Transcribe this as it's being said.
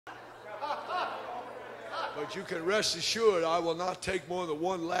But you can rest assured I will not take more than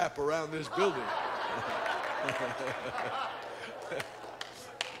one lap around this building.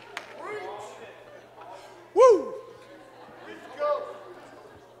 Woo!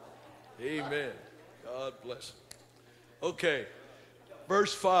 Amen. God bless him. Okay,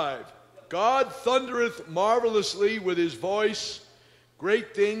 verse 5. God thundereth marvelously with his voice.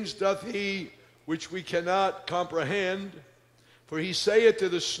 Great things doth he which we cannot comprehend. For he saith to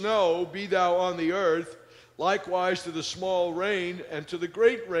the snow, Be thou on the earth, likewise to the small rain, and to the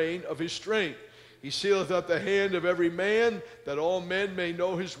great rain of his strength. He sealeth up the hand of every man, that all men may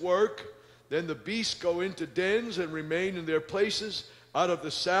know his work. Then the beasts go into dens and remain in their places. Out of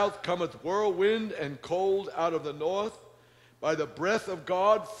the south cometh whirlwind and cold out of the north. By the breath of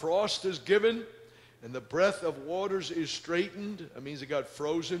God frost is given, and the breath of waters is straitened. That means it got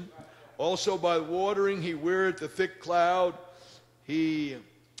frozen. Also by watering he weareth the thick cloud. He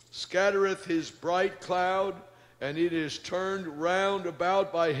scattereth his bright cloud, and it is turned round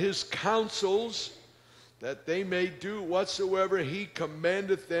about by his counsels, that they may do whatsoever he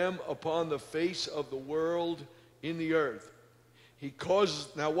commandeth them upon the face of the world in the earth. He causes,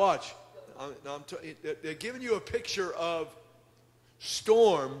 now watch, they're giving you a picture of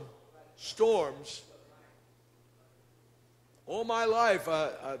storms. All my life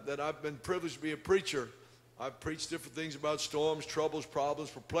that I've been privileged to be a preacher, I've preached different things about storms, troubles, problems,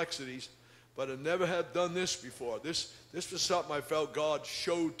 perplexities, but I never have done this before. This was something I felt God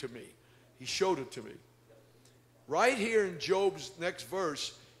showed to me. He showed it to me. Right here in Job's next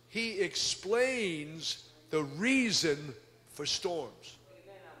verse, he explains the reason for storms.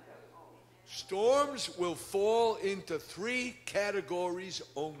 Storms will fall into three categories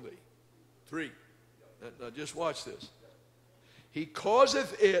only. Three. Now just watch this. He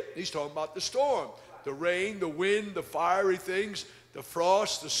causeth it, he's talking about the storm, the rain, the wind, the fiery things, the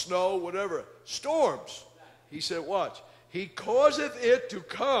frost, the snow, whatever. Storms. He said, watch. He causeth it to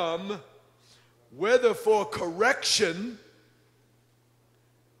come, whether for correction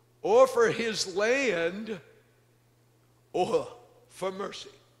or for his land or for mercy.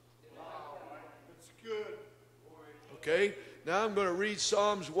 That's good. Okay, now I'm going to read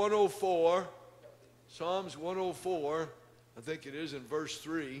Psalms 104. Psalms 104, I think it is in verse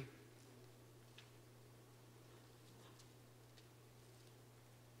 3.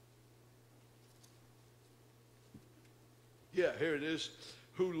 Yeah, here it is.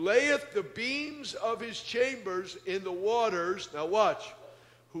 Who layeth the beams of his chambers in the waters. Now watch.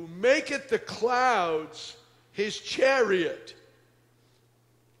 Who maketh the clouds his chariot.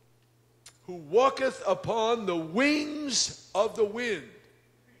 Who walketh upon the wings of the wind.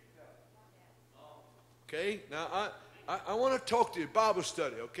 Okay, now I want to talk to you, Bible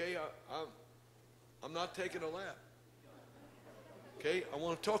study, okay? I'm not taking a lap. Okay, I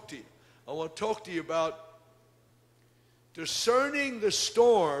want to talk to you. I want to talk to you about discerning the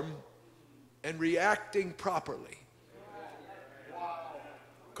storm and reacting properly.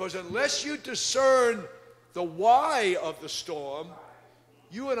 Because unless you discern the why of the storm,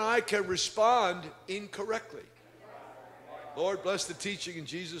 you and I can respond incorrectly. Lord, bless the teaching in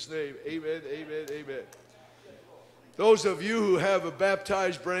Jesus' name. Amen, amen, amen. Those of you who have a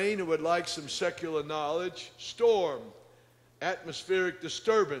baptized brain and would like some secular knowledge, storm, atmospheric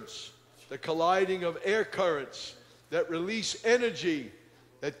disturbance, the colliding of air currents that release energy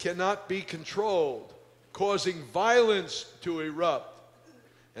that cannot be controlled, causing violence to erupt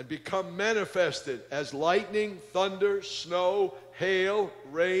and become manifested as lightning, thunder, snow, hail,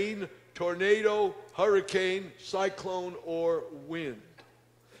 rain, tornado, hurricane, cyclone, or wind.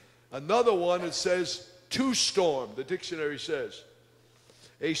 Another one, it says to storm, the dictionary says.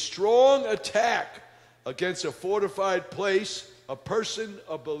 A strong attack against a fortified place, a person,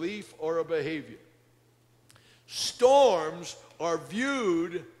 a belief, or a behavior. Storms are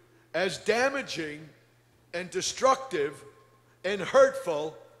viewed as damaging and destructive and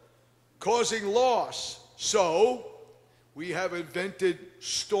hurtful, causing loss. So, we have invented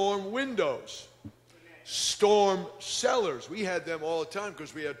storm windows, storm cellars. We had them all the time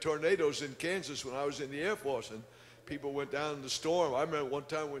because we had tornadoes in Kansas when I was in the Air Force, and people went down in the storm. I remember one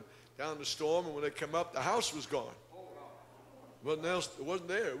time went down the storm, and when they came up, the house was gone. It wasn't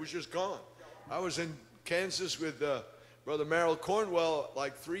there. It was just gone. I was in Kansas with Brother Merrill Cornwell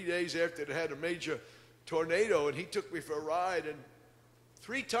like 3 days after it had a major tornado, and he took me for a ride, and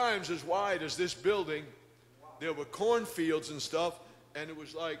 3 times as wide as this building, there were cornfields and stuff, and it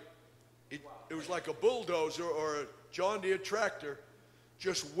was like a bulldozer or a John Deere tractor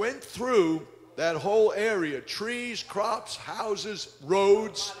just went through that whole area. Trees, crops, houses,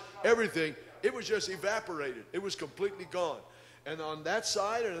 roads, everything. It was just evaporated. It was completely gone. And on that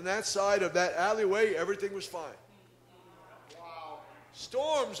side and on that side of that alleyway, everything was fine. Wow.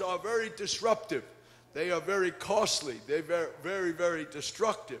 Storms are very disruptive. They are very costly. They're very, very, very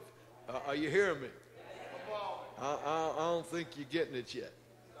destructive. Are you hearing me? I don't think you're getting it yet.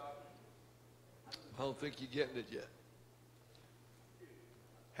 I don't think you're getting it yet.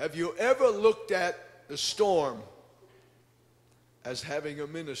 Have you ever looked at the storm as having a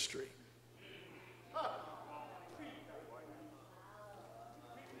ministry?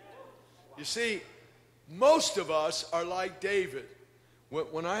 You see, most of us are like David.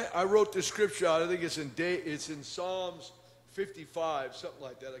 When I wrote this scripture out, I think it's in Psalms 55, something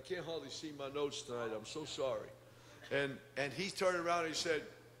like that. I can't hardly see my notes tonight. I'm so sorry. And he turned around and he said,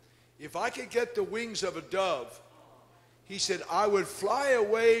 if I could get the wings of a dove, he said, I would fly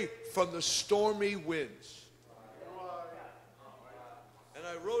away from the stormy winds. And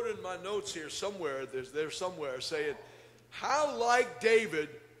I wrote in my notes here somewhere, there's somewhere saying, how like David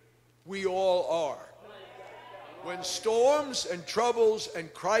we all are. When storms and troubles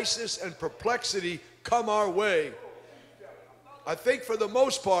and crisis and perplexity come our way, I think for the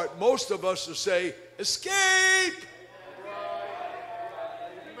most part, most of us will say, escape!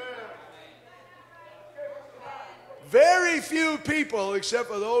 Very few people, except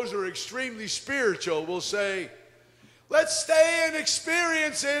for those who are extremely spiritual, will say, let's stay and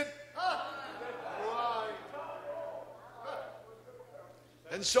experience it.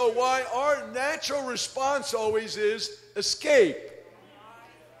 And so why our natural response always is escape.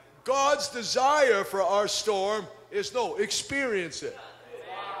 God's desire for our storm is no, experience it.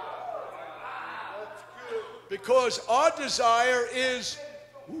 Because our desire is,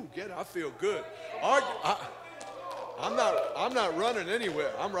 I feel good. I'm not running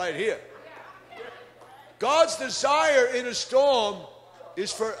anywhere. I'm right here. God's desire in a storm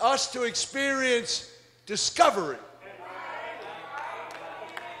is for us to experience discovery.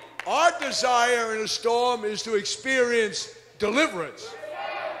 Our desire in a storm is to experience deliverance.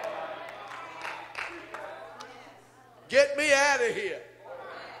 Get me out of here.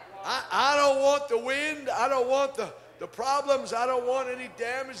 I don't want the wind. I don't want the problems. I don't want any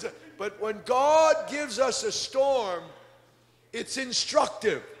damage. But when God gives us a storm, it's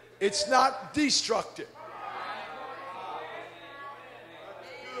instructive. It's not destructive.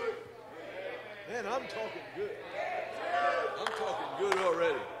 Man, I'm talking good. I'm talking good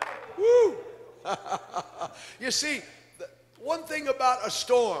already. Woo! You see, one thing about a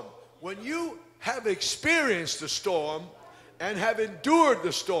storm, when you have experienced the storm and have endured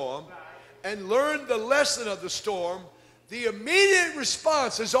the storm and learned the lesson of the storm, the immediate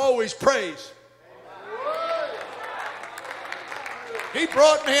response is always praise. He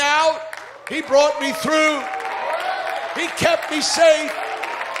brought me out. He brought me through. He kept me safe.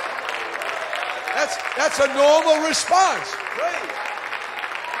 That's a normal response. Praise.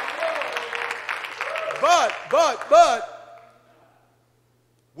 But,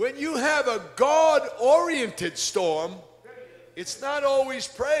 when you have a God-oriented storm, it's not always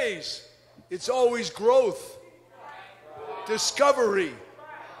praise. It's always growth, discovery,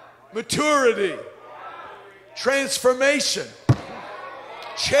 maturity, transformation,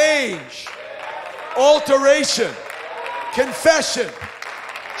 change, alteration, confession,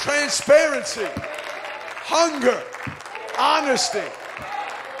 transparency, hunger, honesty.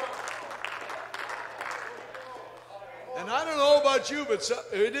 And I don't know about you, but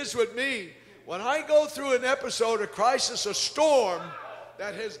it is with me. When I go through an episode, a crisis, a storm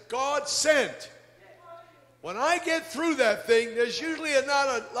that has God sent, when I get through that thing, there's usually not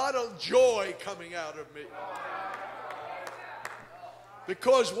a lot of joy coming out of me.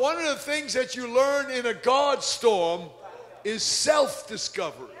 Because one of the things that you learn in a God storm is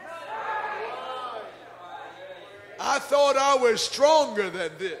self-discovery. I thought I was stronger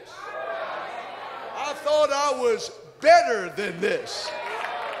than this. I thought I was better than this.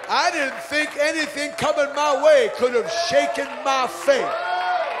 I didn't think anything coming my way could have shaken my faith.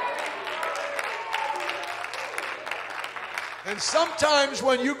 And sometimes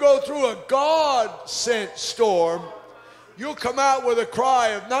when you go through a God-sent storm, you'll come out with a cry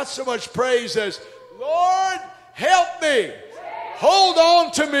of not so much praise as, Lord, help me, hold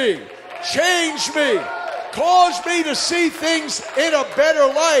on to me, change me, cause me to see things in a better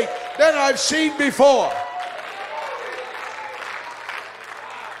light than I've seen before.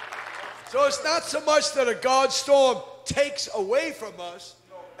 So it's not so much that a God storm takes away from us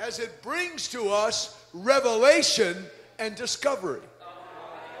as it brings to us revelation and discovery.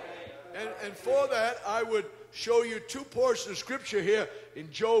 And for that, I would show you two portions of scripture here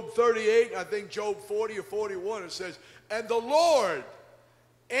in Job 38, I think Job 40 or 41. It says, and the Lord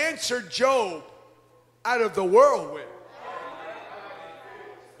answered Job out of the whirlwind.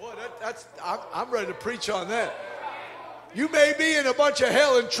 I'm ready to preach on that. You may be in a bunch of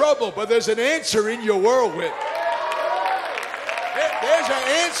hell and trouble, but there's an answer in your whirlwind. There's an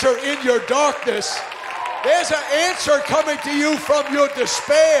answer in your darkness. There's an answer coming to you from your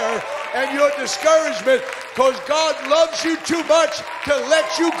despair and your discouragement, because God loves you too much to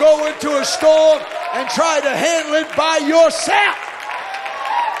let you go into a storm and try to handle it by yourself.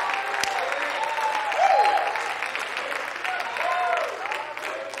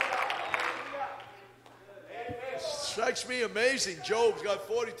 Strikes me amazing. Job's got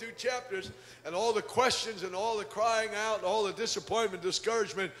 42 chapters, and all the questions and all the crying out and all the disappointment,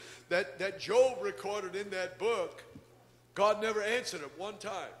 discouragement that Job recorded in that book, God never answered it one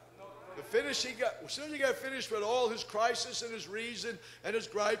time. As soon as he got finished with all his crisis and his reason and his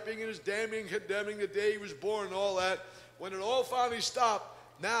griping and his damning, condemning the day he was born and all that, when it all finally stopped,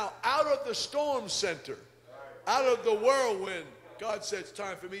 now out of the storm center, out of the whirlwind, God said, it's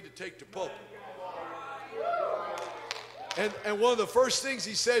time for me to take the pulpit. And one of the first things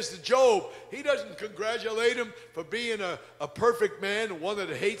he says to Job, he doesn't congratulate him for being a perfect man, one that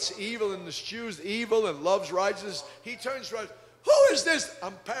hates evil and eschews evil and loves righteousness. He turns around, who is this?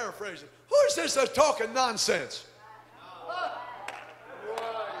 I'm paraphrasing. Who is this that's talking nonsense?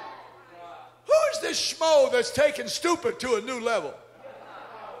 Who is this schmo that's taking stupid to a new level?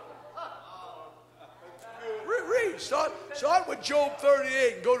 Read. Start with Job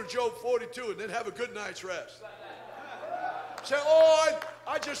 38 and go to Job 42 and then have a good night's rest. Say,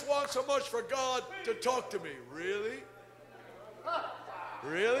 I just want so much for God to talk to me. Really?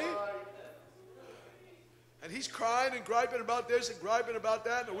 Really? And he's crying and griping about this and griping about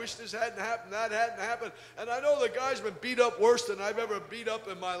that, and I wish this hadn't happened, that hadn't happened. And I know the guy's been beat up worse than I've ever beat up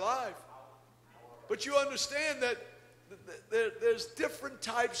in my life. But you understand that there's different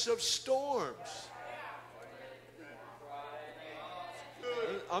types of storms.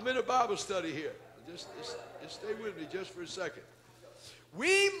 I'm in a Bible study here. Just stay with me just for a second.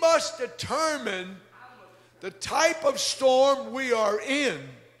 We must determine the type of storm we are in,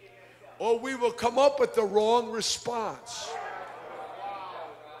 or we will come up with the wrong response.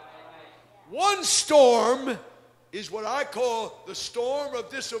 One storm is what I call the storm of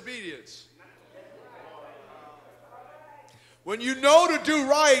disobedience. When you know to do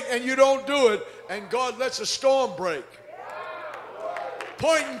right and you don't do it, and God lets a storm break.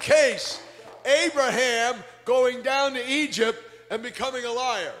 Point in case, Abraham going down to Egypt and becoming a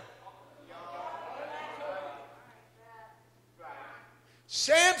liar.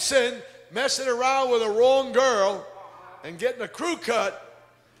 Samson messing around with a wrong girl and getting a crew cut,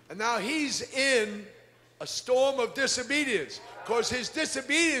 and now he's in a storm of disobedience because his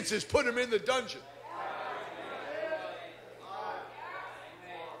disobedience has put him in the dungeon.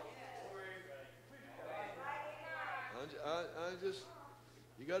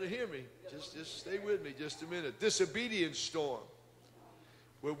 You got to hear me. Just stay with me just a minute. Disobedience storm,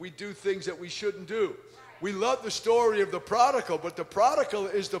 where we do things that we shouldn't do. We love the story of the prodigal, but the prodigal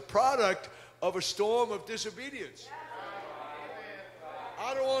is the product of a storm of disobedience.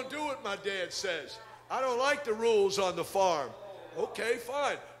 I don't want to do what my dad says. I don't like the rules on the farm. Okay,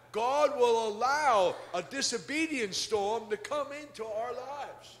 fine. God will allow a disobedience storm to come into our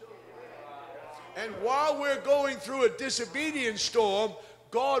lives. And while we're going through a disobedience storm,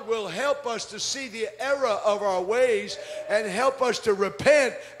 God will help us to see the error of our ways and help us to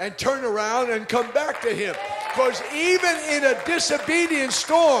repent and turn around and come back to Him. Because even in a disobedient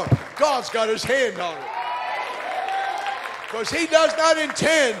storm, God's got His hand on it. Because He does not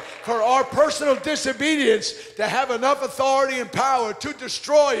intend for our personal disobedience to have enough authority and power to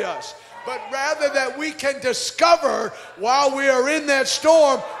destroy us, but rather that we can discover while we are in that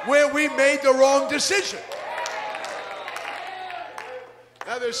storm where we made the wrong decision.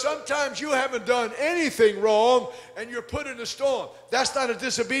 Now, there's sometimes you haven't done anything wrong and you're put in a storm. That's not a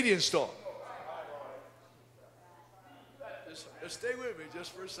disobedience storm. Just stay with me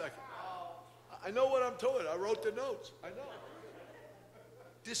just for a second. I know what I'm told. I wrote the notes. I know.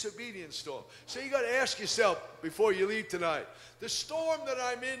 Disobedience storm. So you got to ask yourself before you leave tonight, the storm that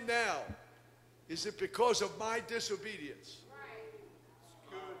I'm in now, is it because of my disobedience?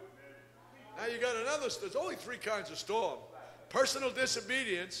 Now you got another, there's only three kinds of storm. Personal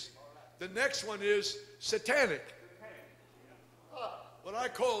disobedience. The next one is satanic. What I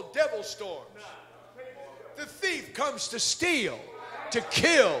call devil storms. The thief comes to steal, to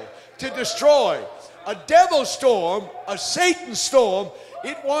kill, to destroy. A devil storm, a Satan storm,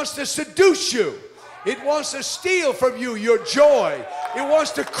 it wants to seduce you. It wants to steal from you your joy. It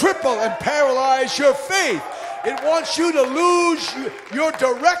wants to cripple and paralyze your faith. It wants you to lose your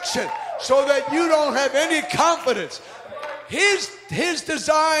direction so that you don't have any confidence. His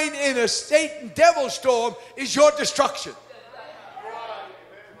design in a Satan devil storm is your destruction.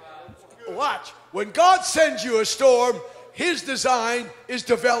 Watch. When God sends you a storm, his design is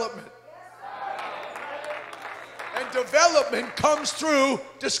development. And development comes through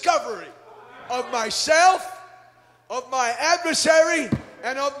discovery of myself, of my adversary,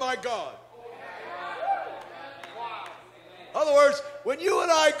 and of my God. In other words, when you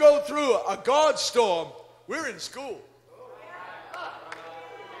and I go through a God storm, we're in school.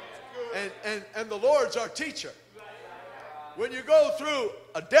 And the Lord's our teacher. When you go through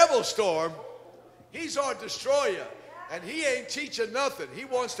a devil storm, he's our destroyer. And he ain't teaching nothing. He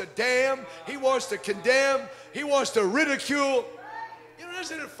wants to damn. He wants to condemn. He wants to ridicule. You know,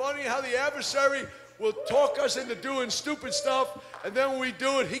 isn't it funny how the adversary will talk us into doing stupid stuff, and then when we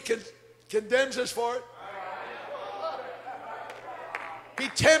do it, he condemns us for it? He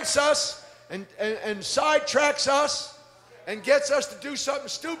tempts us and sidetracks us and gets us to do something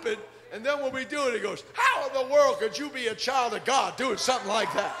stupid, and then when we do it, he goes, how in the world could you be a child of God doing something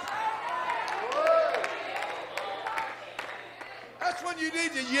like that? That's when you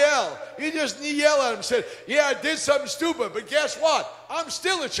need to yell. You just need to yell at him and say, yeah, I did something stupid, but guess what? I'm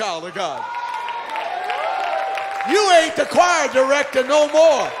still a child of God. You ain't the choir director no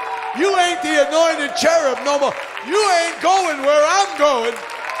more. You ain't the anointed cherub no more. You ain't going where I'm going.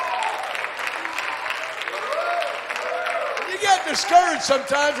 You get discouraged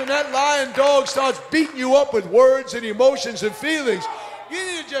sometimes when that lying dog starts beating you up with words and emotions and feelings. You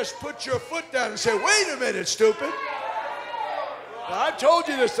need to just put your foot down and say, wait a minute, stupid. Now, I've told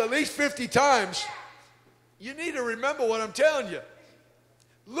you this at least 50 times. You need to remember what I'm telling you.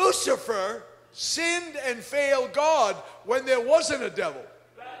 Lucifer sinned and failed God when there wasn't a devil.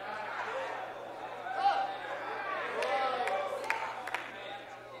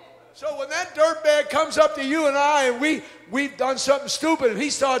 So when that dirtbag comes up to you and I and we've done something stupid and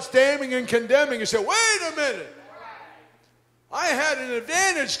he starts damning and condemning and say, wait a minute. I had an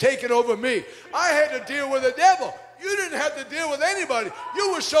advantage taken over me. I had to deal with the devil. You didn't have to deal with anybody.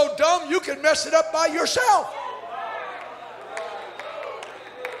 You were so dumb you could mess it up by yourself.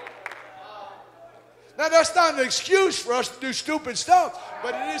 Now that's not an excuse for us to do stupid stuff,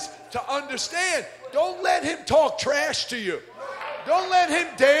 but it is to understand. Don't let him talk trash to you. Don't let him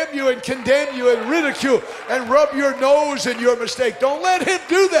damn you and condemn you and ridicule and rub your nose in your mistake. Don't let him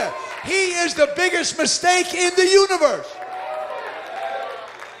do that. He is the biggest mistake in the universe.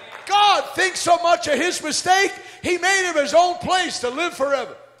 God thinks so much of his mistake, he made him his own place to live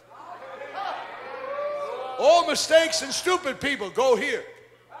forever. All mistakes and stupid people go here.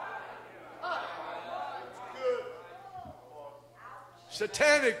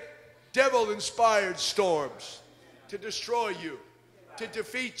 Satanic, devil-inspired storms to destroy you, to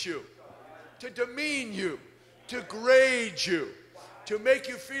defeat you, to demean you, to grade you, to make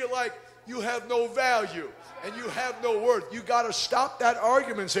you feel like you have no value and you have no worth. You got to stop that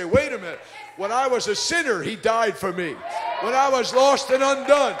argument and say, wait a minute. When I was a sinner, he died for me. When I was lost and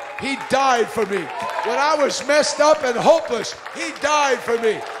undone, he died for me. When I was messed up and hopeless, he died for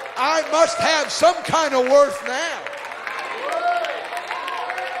me. I must have some kind of worth now.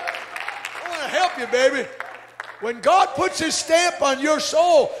 I want to help you, baby. When God puts his stamp on your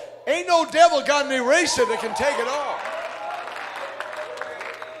soul, ain't no devil got an eraser that can take it off.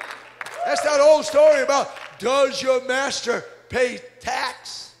 That's that old story about, does your master pay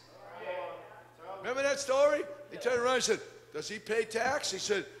tax? Remember that story? He turned around and said, does he pay tax? He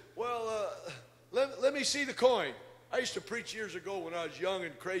said, well, let me see the coin. I used to preach years ago when I was young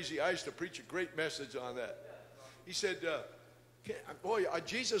and crazy. I used to preach a great message on that. He said, boy,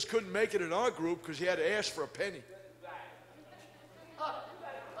 Jesus couldn't make it in our group because he had to ask for a penny.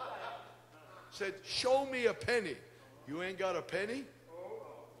 Said, show me a penny. You ain't got a penny?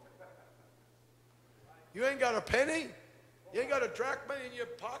 You ain't got a penny? You ain't got a drachma in your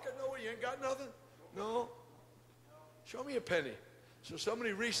pocket? No, you ain't got nothing? No. Show me a penny. So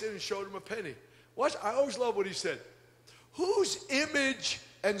somebody reached in and showed him a penny. I always love what he said. Whose image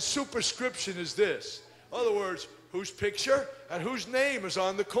and superscription is this? In other words, whose picture and whose name is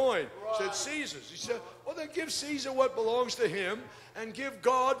on the coin? Said Caesar's. He said, well, then give Caesar what belongs to him and give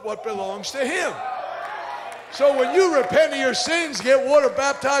God what belongs to him. So when you repent of your sins, get water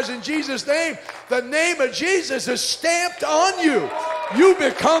baptized in Jesus' name, the name of Jesus is stamped on you. You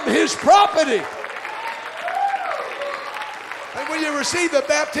become his property. And when you receive the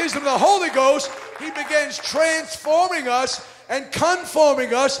baptism of the Holy Ghost, he begins transforming us and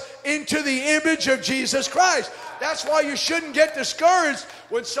conforming us into the image of Jesus Christ. That's why you shouldn't get discouraged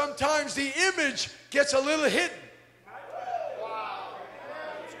when sometimes the image gets a little hidden.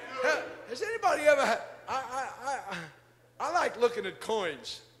 Has anybody ever had... I like looking at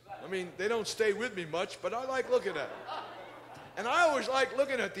coins. I mean, they don't stay with me much, but I like looking at them. And I always like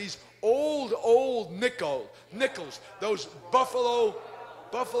looking at these old nickels, those buffalo.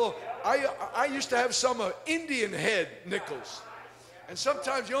 I used to have some Indian head nickels. And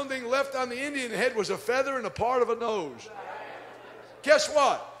sometimes the only thing left on the Indian head was a feather and a part of a nose. Guess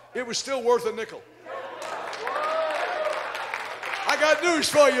what? It was still worth a nickel. I got news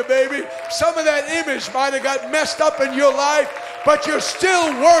for you, baby. Some of that image might have got messed up in your life, but you're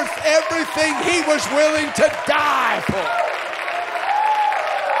still worth everything he was willing to die for.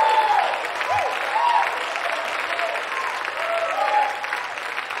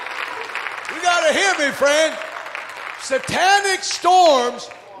 You got to hear me, friend. Satanic storms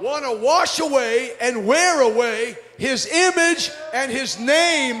want to wash away and wear away his image and his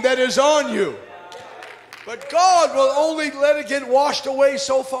name that is on you. But God will only let it get washed away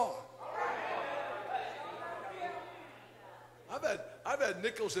so far. I've had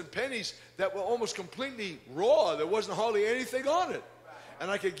nickels and pennies that were almost completely raw. There wasn't hardly anything on it.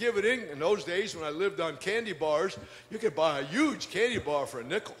 And I could give it in those days when I lived on candy bars. You could buy a huge candy bar for a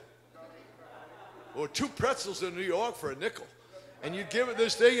nickel. Or 2 pretzels in New York for a nickel. And you'd give it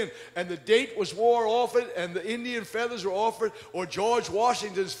this thing, and the date was wore off it, and the Indian feathers were off it, or George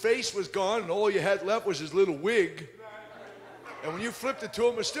Washington's face was gone, and all you had left was his little wig. And when you flipped it to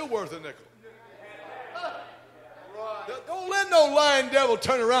him, it's still worth a nickel. Don't let no lying devil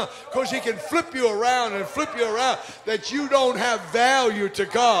turn around, because he can flip you around and flip you around that you don't have value to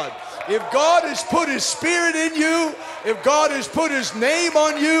God. If God has put his spirit in you, if God has put his name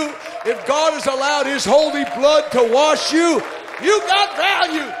on you, if God has allowed his holy blood to wash you, you got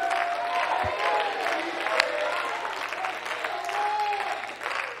value.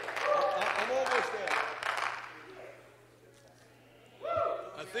 I'm almost there.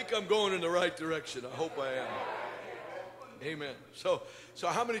 I think I'm going in the right direction. I hope I am. Amen. So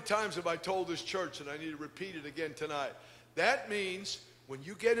how many times have I told this church, and I need to repeat it again tonight? That means when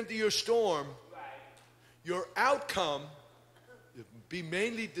you get into your storm, your outcome will be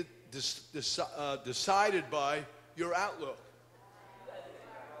mainly decided by your outlook.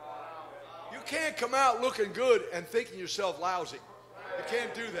 You can't come out looking good and thinking yourself lousy. You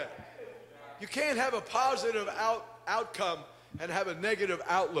can't do that. You can't have a positive outcome and have a negative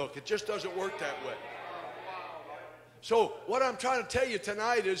outlook. It just doesn't work that way. So what I'm trying to tell you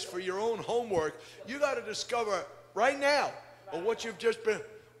tonight is, for your own homework, you got to discover right now, or what you've just been,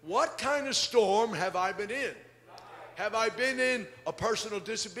 what kind of storm have I been in? Have I been in a personal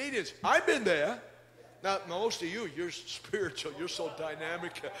disobedience? I've been there. Now, most of you, you're spiritual. You're so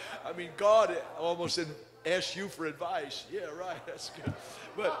dynamic. I mean, God almost asks you for advice. Yeah, right. That's good.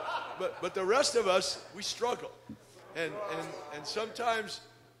 But the rest of us, we struggle, and sometimes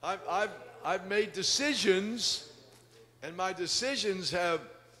I've made decisions, and my decisions have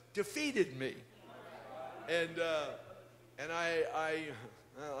defeated me. And I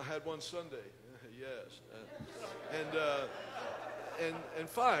had one Sunday. Yes. And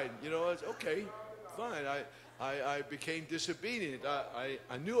fine. You know, it's okay. Fine. I became disobedient.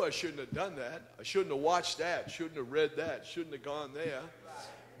 I knew I shouldn't have done that. I shouldn't have watched that. Shouldn't have read that. Shouldn't have gone there.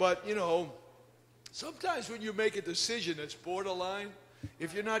 But, you know, sometimes when you make a decision that's borderline,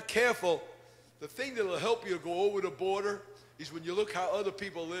 if you're not careful, the thing that will help you go over the border is when you look how other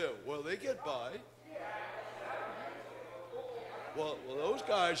people live. Well, they get by. Well, those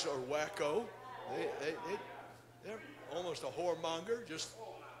guys are wacko. They're almost a whoremonger.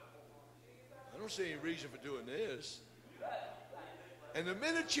 I don't see any reason for doing this. And the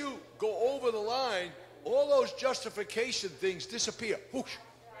minute you go over the line, all those justification things disappear. Whoosh.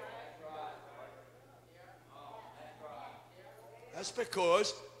 That's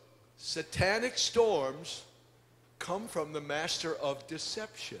because satanic storms come from the master of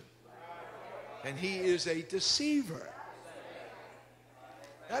deception. And he is a deceiver.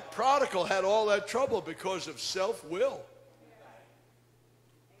 That prodigal had all that trouble because of self-will.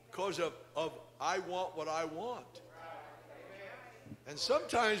 Because of I want what I want. And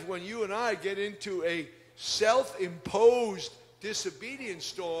sometimes when you and I get into a self-imposed disobedience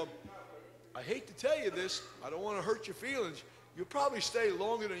storm, I hate to tell you this, I don't want to hurt your feelings, you'll probably stay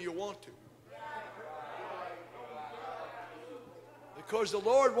longer than you want to. Because the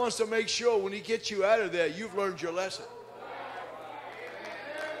Lord wants to make sure when he gets you out of there, you've learned your lesson.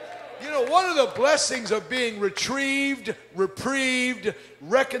 You know, one of the blessings of being retrieved, reprieved,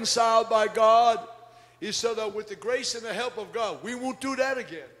 reconciled by God is so that with the grace and the help of God, we won't do that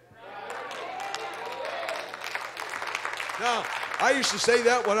again. Now, I used to say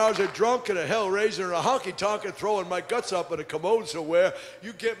that when I was a drunk and a hellraiser and a honky-tonk and throwing my guts up in a commode somewhere.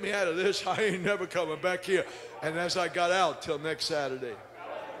 You get me out of this, I ain't never coming back here. And as I got out till next Saturday.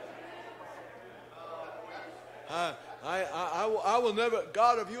 I will never,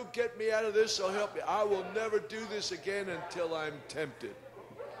 God, if you get me out of this, so help me. I will never do this again until I'm tempted.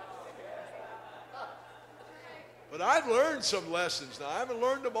 But I've learned some lessons. Now, I haven't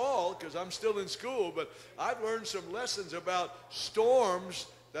learned them all because I'm still in school, but I've learned some lessons about storms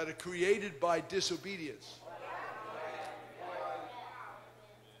that are created by disobedience.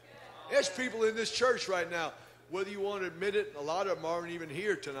 There's people in this church right now, whether you want to admit it, a lot of them aren't even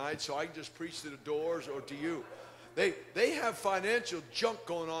here tonight, so I can just preach to the doors or to you. They have financial junk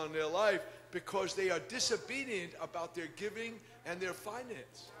going on in their life because they are disobedient about their giving and their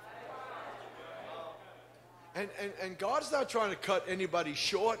finance. And God's not trying to cut anybody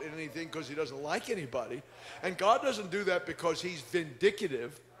short in anything because he doesn't like anybody. And God doesn't do that because he's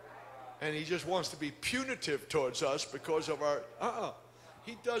vindictive and he just wants to be punitive towards us because of our...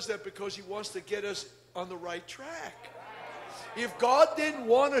 He does that because he wants to get us on the right track. If God didn't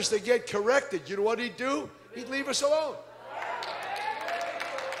want us to get corrected, you know what he'd do? He'd leave us alone.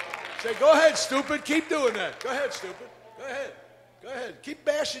 Say, go ahead, stupid. Keep doing that. Go ahead, stupid. Go ahead. Go ahead. Keep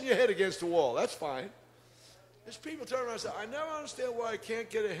bashing your head against the wall. That's fine. There's people turn around and say, I never understand why I can't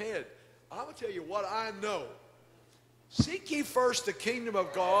get ahead. I'm going to tell you what I know. Seek ye first the kingdom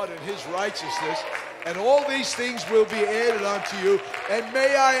of God and his righteousness, and all these things will be added unto you. And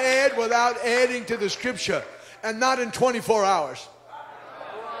may I add without adding to the scripture, and not in 24 hours.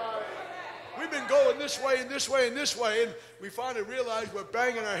 We've been going this way and this way and this way, and we finally realize we're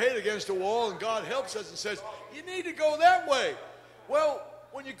banging our head against the wall, and God helps us and says, you need to go that way. Well,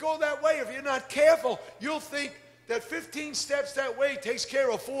 when you go that way, if you're not careful, you'll think that 15 steps that way takes care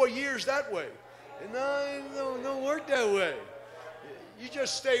of 4 years that way. And no, it don't work that way. You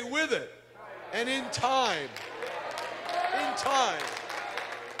just stay with it. And in time,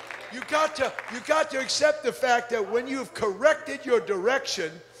 you got to accept the fact that when you've corrected your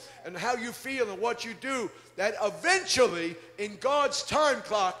direction and how you feel and what you do, that eventually, in God's time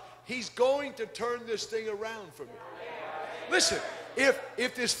clock, he's going to turn this thing around for me. Listen,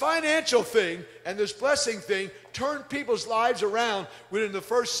 if this financial thing and this blessing thing turned people's lives around within the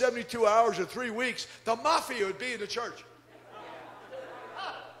first 72 hours or 3 weeks, the mafia would be in the church.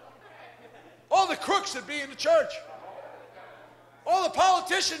 All the crooks would be in the church. All the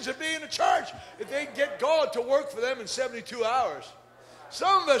politicians would be in the church if they could get God to work for them in 72 hours.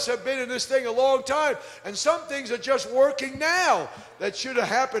 Some of us have been in this thing a long time, and some things are just working now that should have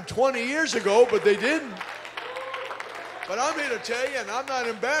happened 20 years ago, but they didn't. But I'm here to tell you, and I'm not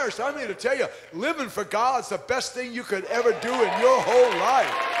embarrassed, I'm here to tell you, living for God's the best thing you could ever do in your whole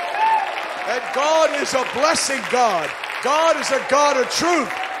life. And God is a blessing God. God is a God of truth.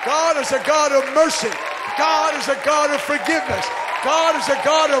 God is a God of mercy. God is a God of forgiveness. God is a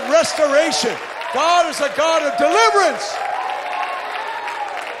God of restoration. God is a God of deliverance.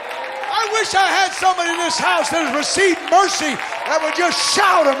 I wish I had somebody in this house that has received mercy that would just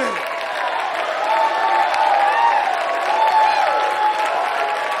shout a minute.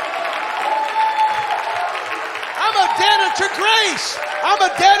 To grace. I'm a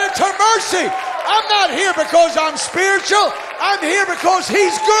debtor to mercy. I'm not here because I'm spiritual. I'm here because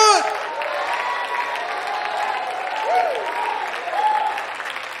he's good.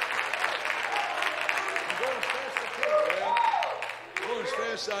 I'm going as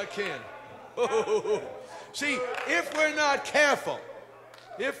fast as I can. Oh. See, if we're not careful,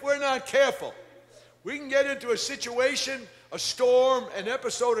 we can get into a situation, a storm, an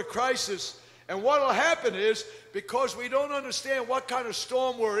episode of crisis. And what will happen is, because we don't understand what kind of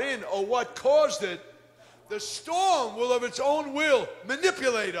storm we're in or what caused it, the storm will of its own will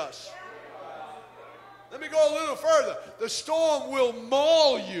manipulate us. Let me go a little further. The storm will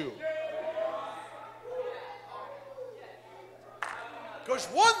maul you. Because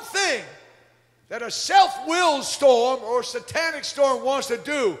one thing that a self-willed storm or satanic storm wants to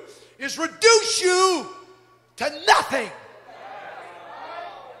do is reduce you to nothing.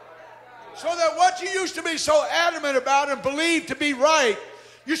 So that what you used to be so adamant about and believe to be right,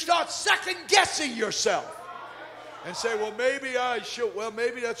 you start second-guessing yourself. And say, well, maybe I should. Well,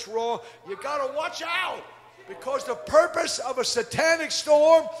 maybe that's wrong. You got to watch out. Because the purpose of a satanic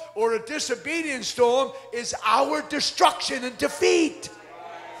storm or a disobedient storm is our destruction and defeat.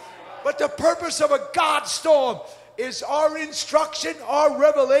 But the purpose of a God storm is our instruction, our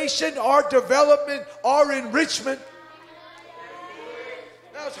revelation, our development, our enrichment.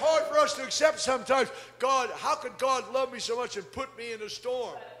 Now, it's hard for us to accept sometimes. God, how could God love me so much and put me in a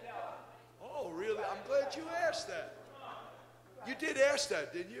storm? Oh, really? I'm glad you asked that. You did ask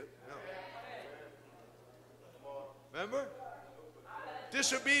that, didn't you? No. Remember?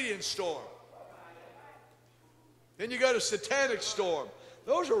 Disobedience storm. Then you got a satanic storm.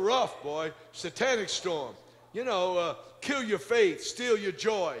 Those are rough, boy. Satanic storm. You know, kill your faith, steal your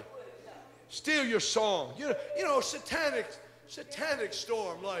joy, steal your song. You know, satanic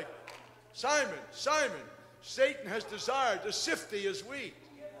storm like Simon, Satan has desired to sift thee as wheat.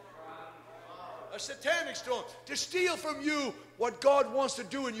 A satanic storm to steal from you what God wants to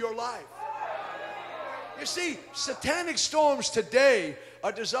do in your life. You see, satanic storms today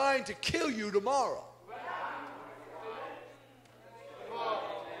are designed to kill you tomorrow.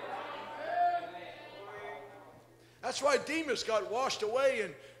 That's why Demas got washed away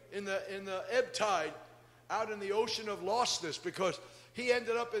in the ebb tide out in the ocean of lostness, because he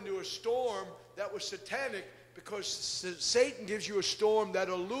ended up into a storm that was satanic, because Satan gives you a storm that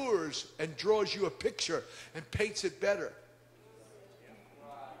allures and draws you a picture and paints it better.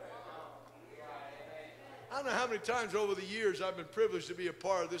 I don't know how many times over the years I've been privileged to be a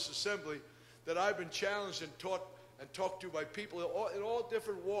part of this assembly that I've been challenged and taught and talked to by people in all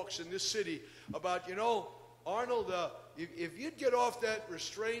different walks in this city about, you know, Arnold, if you'd get off that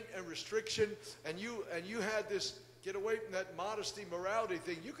restraint and restriction and you had this, get away from that modesty, morality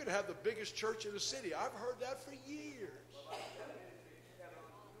thing, you could have the biggest church in the city. I've heard that for years.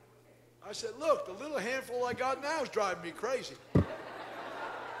 I said, look, the little handful I got now is driving me crazy.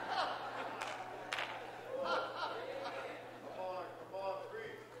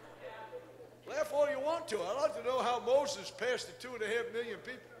 Laugh all you want to. I'd like to know how Moses passed the 2.5 million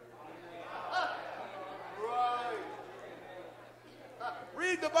people.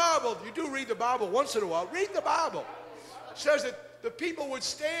 Read the Bible. You do read the Bible once in a while. Read the Bible. It says that the people would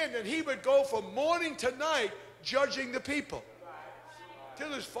stand and he would go from morning to night judging the people. Till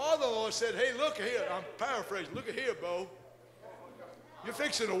his father-in-law said, hey, look here. I'm paraphrasing. Look at here, Bo. You're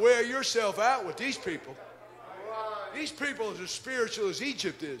fixing to wear yourself out with these people. These people are as spiritual as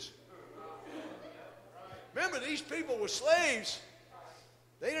Egypt is. Remember, these people were slaves.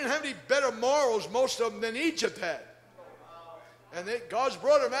 They didn't have any better morals, most of them, than Egypt had. And God's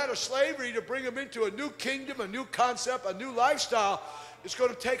brought them out of slavery to bring them into a new kingdom, a new concept, a new lifestyle. It's going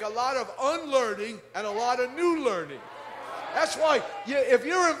to take a lot of unlearning and a lot of new learning. That's why if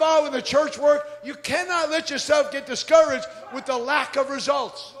you're involved in the church work, you cannot let yourself get discouraged with the lack of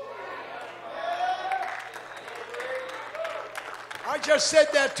results. I just said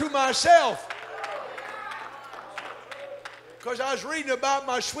that to myself, because I was reading about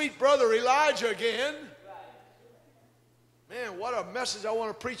my sweet brother Elijah again. Man, what a message I want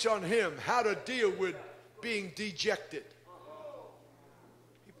to preach on him. How to deal with being dejected.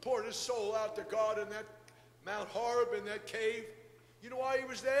 He poured his soul out to God in that Mount Horeb, in that cave. You know why he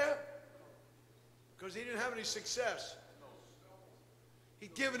was there? Because he didn't have any success.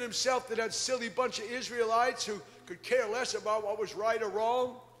 He'd given himself to that silly bunch of Israelites who could care less about what was right or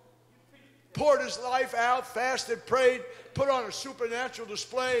wrong. Poured his life out, fasted, prayed, put on a supernatural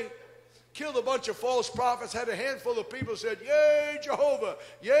display, killed a bunch of false prophets, had a handful of people said, yay, Jehovah,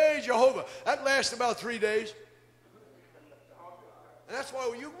 yay, Jehovah. That lasted about 3 days. And that's why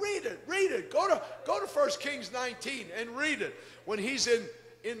when you read it. Go to 1 Kings 19 and read it when he's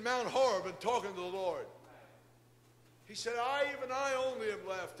in Mount Horeb and talking to the Lord. He said, even I only am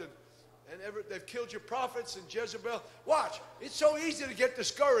left, and they've killed your prophets and Jezebel. Watch, it's so easy to get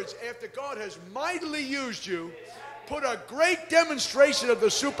discouraged after God has mightily used you, put a great demonstration of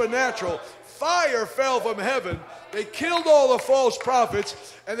the supernatural. Fire fell from heaven. They killed all the false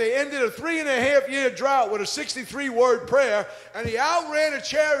prophets, and they ended a 3.5-year drought with a 63-word prayer, and he outran a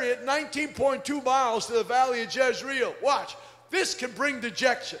chariot 19.2 miles to the valley of Jezreel. Watch, this can bring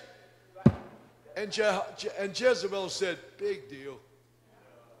dejection. And Jezebel said, big deal.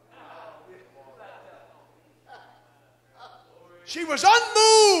 She was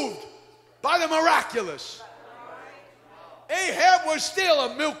unmoved by the miraculous. Ahab was still a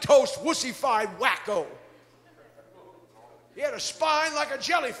milquetoast, wussified wacko. He had a spine like a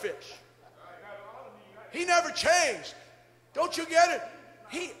jellyfish. He never changed. Don't you get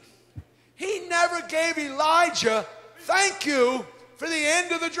it? He never gave Elijah thank you for the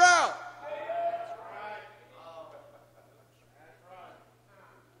end of the drought.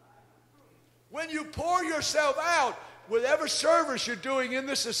 When you pour yourself out, whatever service you're doing in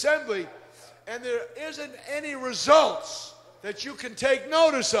this assembly, and there isn't any results that you can take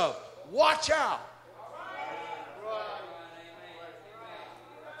notice of, watch out.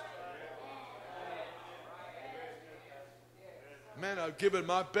 Man, I've given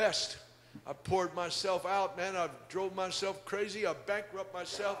my best. I've poured myself out, man. I've drove myself crazy. I've bankrupted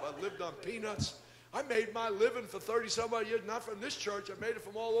myself. I lived on peanuts. I made my living for 30-some odd years, not from this church. I made it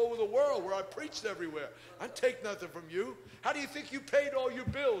from all over the world where I preached everywhere. I take nothing from you. How do you think you paid all your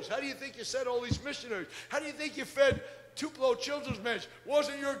bills? How do you think you sent all these missionaries? How do you think you fed Tupelo Children's Ministry?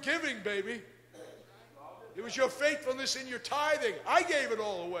 Wasn't your giving, baby. It was your faithfulness in your tithing. I gave it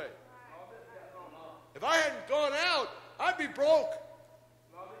all away. If I hadn't gone out, I'd be broke.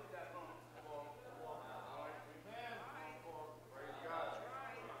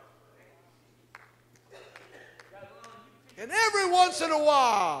 And every once in a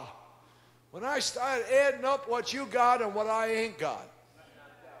while, when I start adding up what you got and what I ain't got,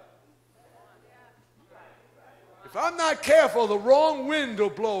 if I'm not careful, the wrong wind will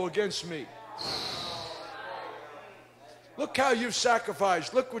blow against me. Look how you've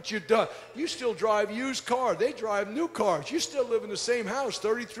sacrificed. Look what you've done. You still drive used cars. They drive new cars. You still live in the same house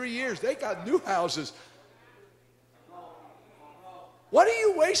 33 years. They got new houses. What are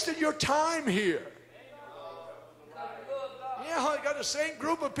you wasting your time here? Yeah, I got the same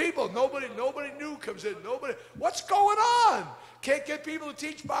group of people. Nobody new comes in. Nobody. What's going on? Can't get people to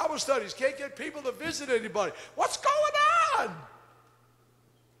teach Bible studies. Can't get people to visit anybody. What's going on?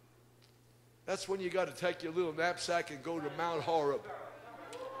 That's when you got to take your little knapsack and go to Mount Horeb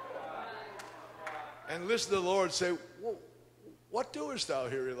and listen to the Lord and say, what doest thou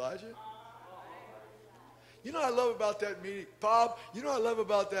here, Elijah? You know what I love about that meeting? Bob, you know what I love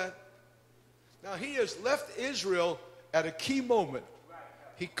about that? Now, he has left Israel at a key moment.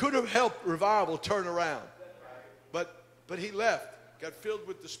 He could have helped revival turn around. But he left, got filled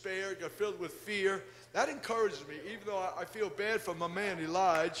with despair, got filled with fear. That encourages me, even though I feel bad for my man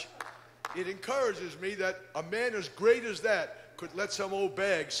Elijah. It encourages me that a man as great as that could let some old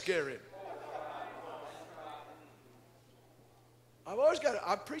bag scare him.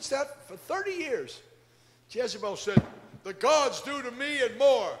 I've preached that for 30 years. Jezebel said, the gods do to me and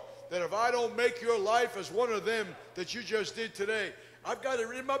more, that if I don't make your life as one of them that you just did today. I've got it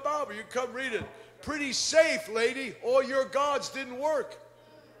in my Bible. You can come read it. Pretty safe, lady. All your gods didn't work.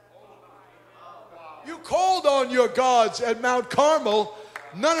 You called on your gods at Mount Carmel.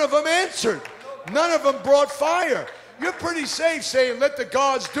 None of them answered. None of them brought fire. You're pretty safe saying, let the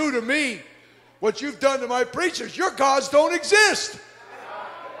gods do to me what you've done to my preachers. Your gods don't exist.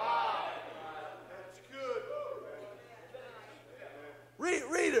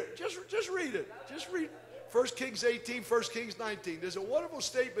 Read it. Just read it. Just read 1 Kings 18, 1 Kings 19. There's a wonderful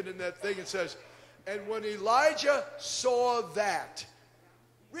statement in that thing. It says, and when Elijah saw that,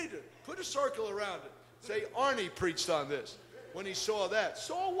 read it. Put a circle around it. Say, Arnie preached on this. When he saw that.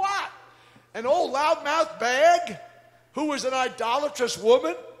 Saw what? An old loudmouth bag who was an idolatrous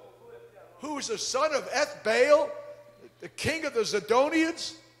woman, who was the son of Ethbaal, the king of the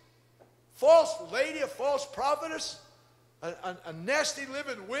Zidonians, false lady, a false prophetess, a nasty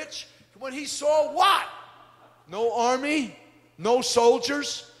living witch. When he saw what? No army, no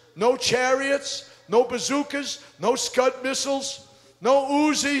soldiers, no chariots, no bazookas, no Scud missiles, no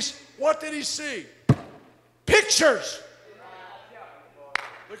Uzis. What did he see? Pictures.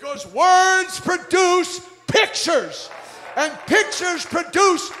 Because words produce pictures, and pictures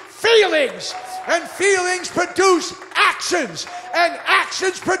produce feelings, and feelings produce actions, and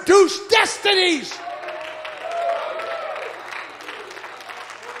actions produce destinies.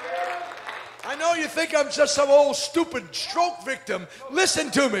 I know you think I'm just some old stupid stroke victim.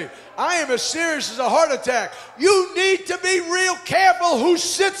 Listen to me. I am as serious as a heart attack. You need to be real careful who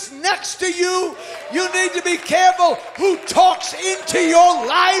sits next to you. You need to be careful who talks into your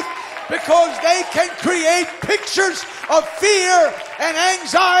life, because they can create pictures of fear and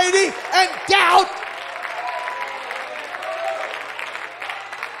anxiety and doubt.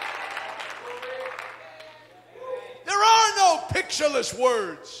 There are no pictureless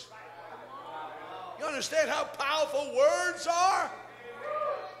words. You understand how powerful words are?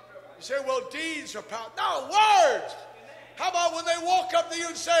 You say, well, deeds are powerful. No, words. How about when they walk up to you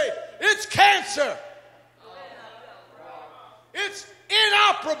and say, it's cancer. It's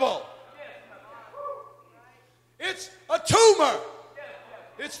inoperable. It's a tumor.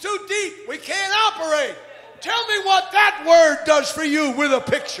 It's too deep. We can't operate. Tell me what that word does for you with a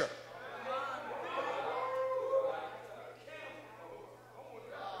picture.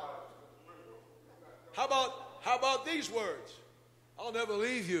 How about these words? I'll never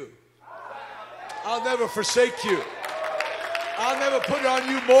leave you. I'll never forsake you. I'll never put on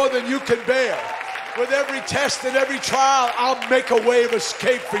you more than you can bear. With every test and every trial, I'll make a way of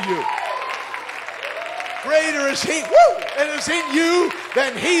escape for you. Greater is he that is in you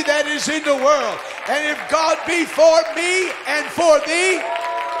than he that is in the world. And if God be for me and for thee,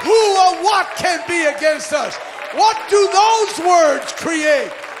 who or what can be against us? What do those words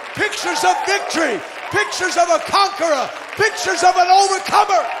create? pictures of victory, pictures of a conqueror, pictures of an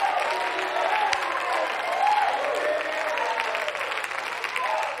overcomer.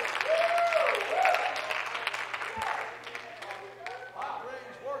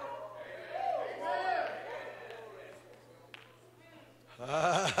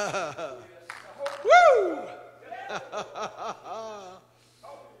 Woo!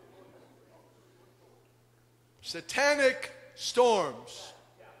 Satanic storms.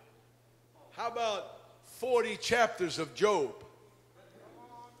 How about 40 chapters of Job?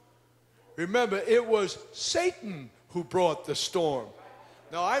 Remember, it was Satan who brought the storm.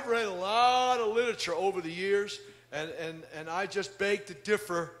 Now, I've read a lot of literature over the years, and I just beg to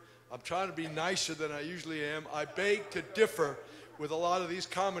differ. I'm trying to be nicer than I usually am. I beg to differ with a lot of these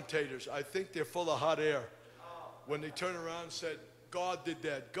commentators. I think they're full of hot air when they turn around and said, God did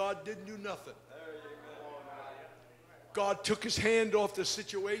that. God didn't do nothing. God took his hand off the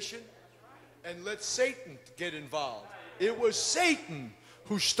situation and let Satan get involved. It was Satan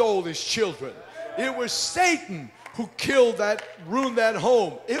who stole his children. It was Satan who ruined that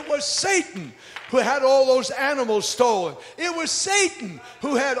home. It was Satan who had all those animals stolen. It was Satan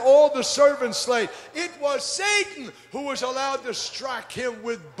who had all the servants slain. It was Satan who was allowed to strike him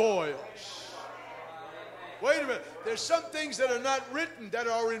with boils. Wait a minute. There's some things that are not written that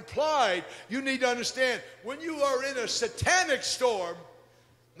are implied. You need to understand. When you are in a satanic storm,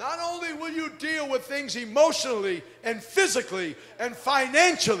 not only will you deal with things emotionally and physically and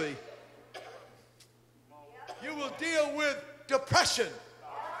financially, you will deal with depression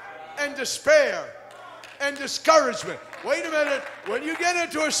and despair and discouragement. Wait a minute. When you get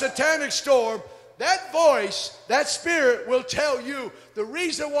into a satanic storm, that voice, that spirit will tell you the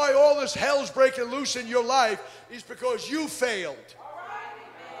reason why all this hell's breaking loose in your life is because you failed.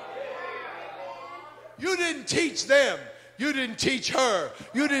 You didn't teach them. You didn't teach her.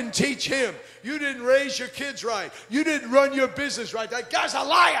 You didn't teach him. You didn't raise your kids right. You didn't run your business right. That guy's a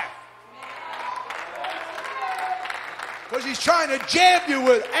liar. Because he's trying to jab you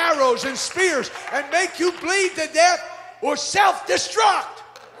with arrows and spears and make you bleed to death or self-destruct.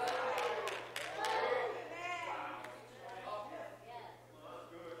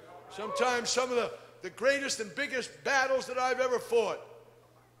 Sometimes some of the greatest and biggest battles that I've ever fought,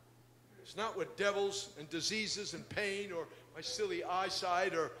 it's not with devils and diseases and pain or my silly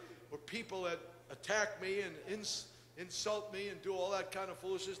eyesight or people that attack me and insult me and do all that kind of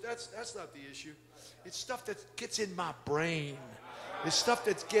foolishness. That's not the issue. It's stuff that gets in my brain. It's stuff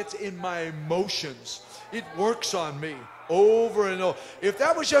that gets in my emotions. It works on me over and over. If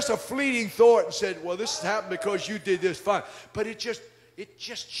that was just a fleeting thought and said, well, this happened because you did this, fine. But it just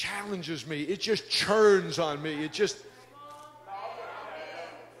challenges me. It just churns on me.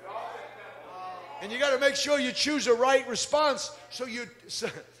 And you got to make sure you choose a right response.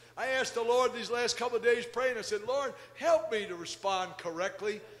 I asked the Lord these last couple of days praying. I said, Lord, help me to respond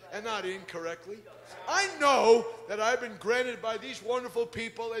correctly and not incorrectly. I know that I've been granted by these wonderful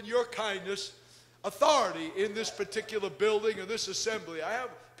people and your kindness authority in this particular building or this assembly. I have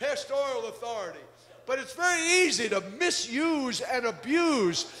pastoral authority. But it's very easy to misuse and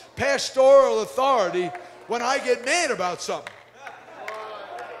abuse pastoral authority when I get mad about something.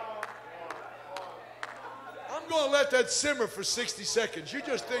 I'm going to let that simmer for 60 seconds. You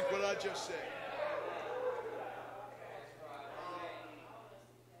just think what I just said.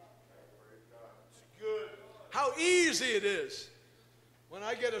 How easy it is when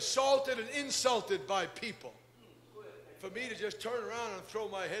I get assaulted and insulted by people for me to just turn around and throw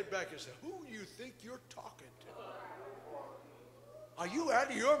my head back and say, who do you think you're talking to? Are you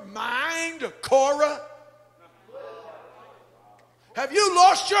out of your mind, Cora? Have you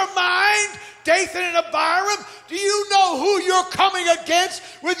lost your mind, Dathan and Abiram? Do you know who you're coming against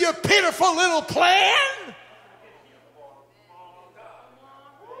with your pitiful little plan?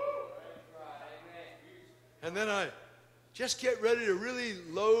 And then I just get ready to really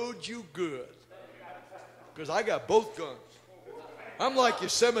load you good. Because I got both guns. I'm like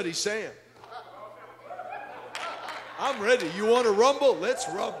Yosemite Sam. I'm ready. You want to rumble? Let's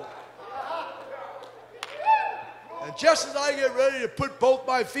rumble. And just as I get ready to put both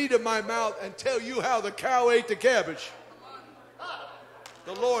my feet in my mouth and tell you how the cow ate the cabbage,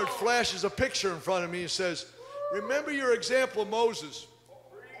 the Lord flashes a picture in front of me and says, remember your example of Moses.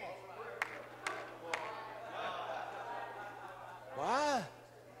 Why?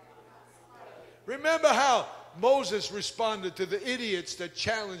 Remember how Moses responded to the idiots that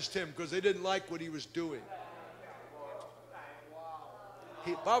challenged him because they didn't like what he was doing.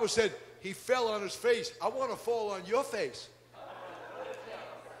 The Bible said he fell on his face. I want to fall on your face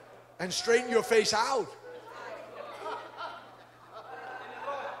and straighten your face out.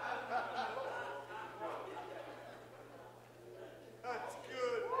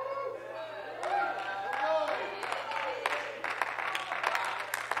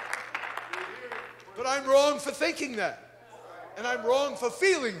 I'm wrong for thinking that. And I'm wrong for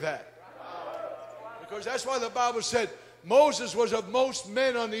feeling that. Because that's why the Bible said Moses was of most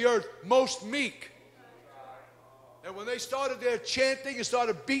men on the earth, most meek. And when they started their chanting and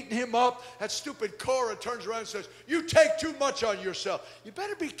started beating him up, that stupid Korah turns around and says, you take too much on yourself. You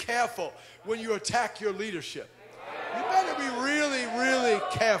better be careful when you attack your leadership. You better be really, really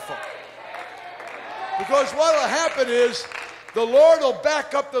careful. Because what will happen is the Lord will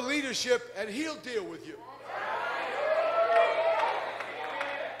back up the leadership and he'll deal with you.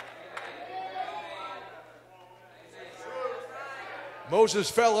 Moses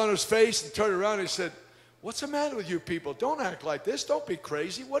fell on his face and turned around and he said, what's the matter with you people? Don't act like this. Don't be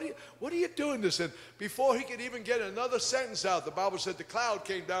crazy. What are you doing this? And before he could even get another sentence out, the Bible said the cloud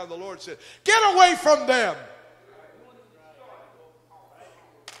came down. The Lord said, get away from them.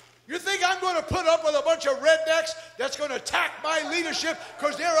 You think I'm going to put up with a bunch of rednecks that's going to attack my leadership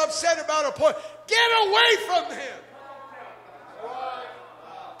because they're upset about a point? Get away from him.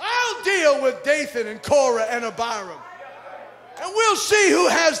 I'll deal with Dathan and Korah and Abiram. And we'll see who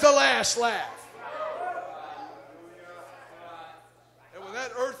has the last laugh. And when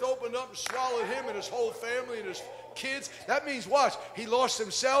that earth opened up and swallowed him and his whole family and his kids, that means watch, he lost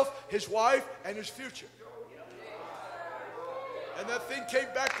himself, his wife, and his future. And that thing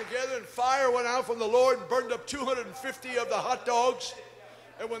came back together and fire went out from the Lord and burned up 250 of the hot dogs.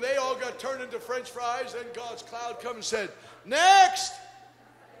 And when they all got turned into French fries, then God's cloud come and said, next!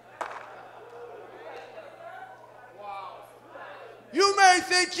 You may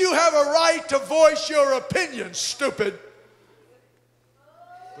think you have a right to voice your opinion, stupid.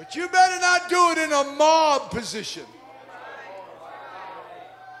 But you better not do it in a mob position.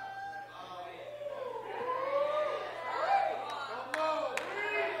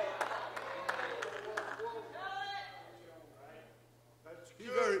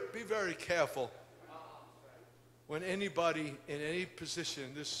 Be very careful when anybody in any position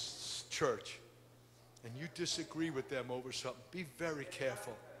in this church and you disagree with them over something, be very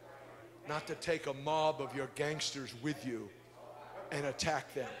careful not to take a mob of your gangsters with you and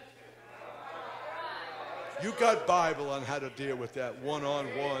attack them. You got Bible on how to deal with that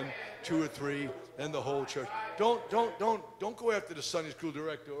one-on-one, 2 or 3, and the whole church. Don't go after the Sunday school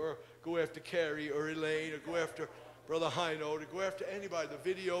director or go after Carrie or Elaine or go after Brother Hino or go after anybody, the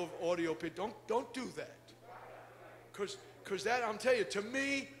video, audio pit. Don't do that. Because that, I'm telling you, to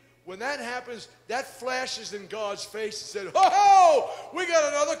me, when that happens, that flashes in God's face and said, ho, we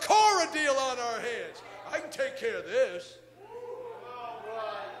got another Korah deal on our hands. I can take care of this.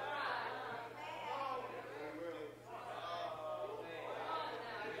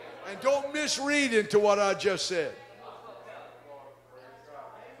 And don't misread into what I just said.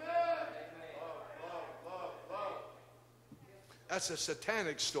 That's a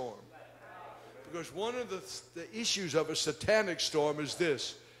satanic storm. Because one of the issues of a satanic storm is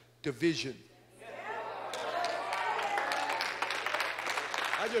this, division.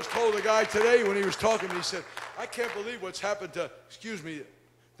 I just told a guy today when he was talking to me, he said, I can't believe what's happened to,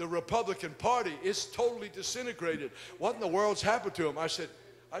 the Republican Party. It's totally disintegrated. What in the world's happened to him?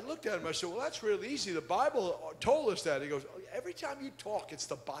 I looked at him, I said, well, that's real easy. The Bible told us that. He goes, every time you talk, it's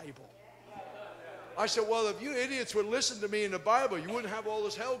the Bible. I said, well, if you idiots would listen to me in the Bible, you wouldn't have all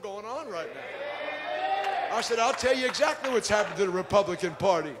this hell going on right now. I said, I'll tell you exactly what's happened to the Republican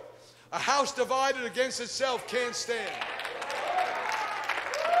Party. A house divided against itself can't stand.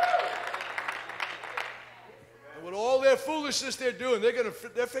 And with all their foolishness they're doing,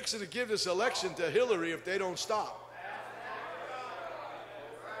 they're fixing to give this election to Hillary if they don't stop.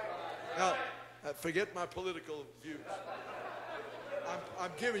 Now, forget my political views.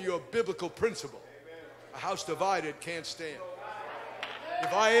 I'm giving you a biblical principle. A house divided can't stand.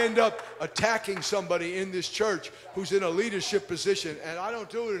 If I end up attacking somebody in this church who's in a leadership position, and I don't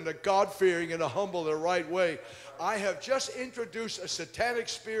do it in a God-fearing and a humble and a right way, I have just introduced a satanic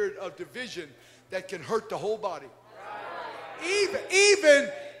spirit of division that can hurt the whole body. Even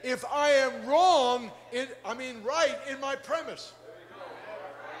if I am right in my premise.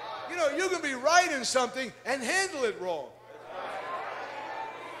 You know, you can be right in something and handle it wrong.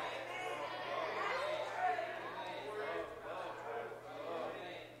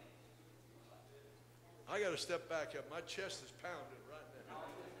 I got to step back here. My chest is pounding right now.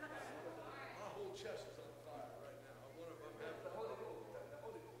 My whole chest is on fire right now. I wonder if I'm having the Holy Ghost.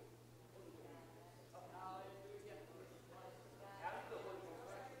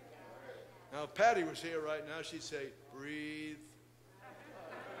 Now, if Patty was here right now, she'd say, breathe.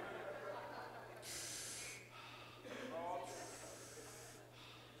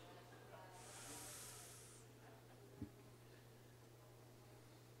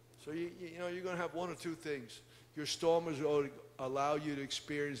 So you're going to have one or two things. Your storm is going to allow you to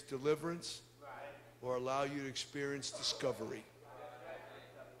experience deliverance or allow you to experience discovery.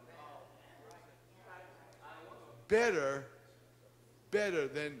 Better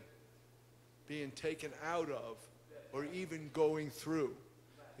than being taken out of or even going through.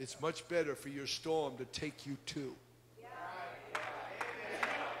 It's much better for your storm to take you to.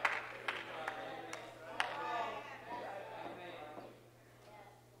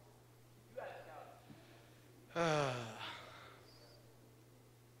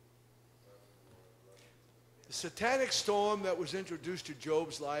 The satanic storm that was introduced to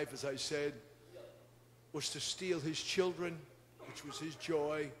Job's life, as I said, was to steal his children, which was his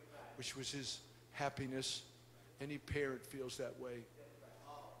joy, which was his happiness. Any parent feels that way.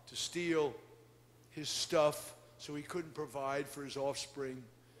 To steal his stuff so he couldn't provide for his offspring.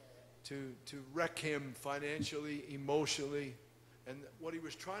 To wreck him financially, emotionally. And what he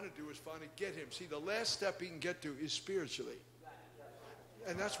was trying to do was finally get him. See, the last step he can get to is spiritually.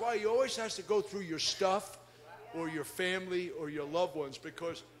 And that's why he always has to go through your stuff or your family or your loved ones,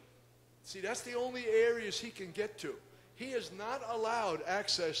 because, see, that's the only areas he can get to. He is not allowed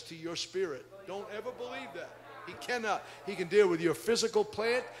access to your spirit. Don't ever believe that. He cannot. He can deal with your physical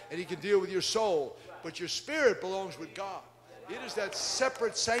plant and he can deal with your soul. But your spirit belongs with God. It is that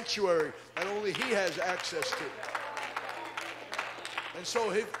separate sanctuary that only he has access to. And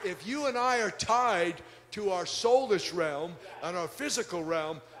so if you and I are tied to our soulish realm and our physical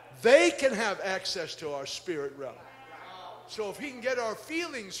realm, they can have access to our spirit realm. So if he can get our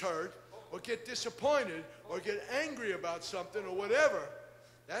feelings hurt or get disappointed or get angry about something or whatever,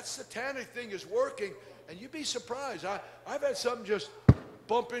 that satanic thing is working. And you'd be surprised. I've had something just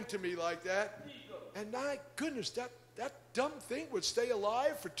bump into me like that. And my goodness, that dumb thing would stay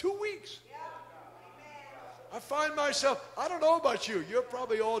alive for 2 weeks. I find myself, I don't know about you, you're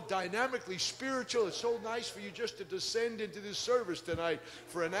probably all dynamically spiritual. It's so nice for you just to descend into this service tonight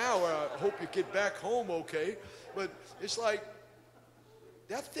for an hour. I hope you get back home okay. But it's like,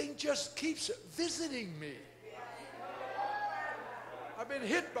 that thing just keeps visiting me. I've been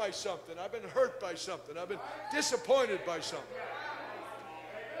hit by something. I've been hurt by something. I've been disappointed by something.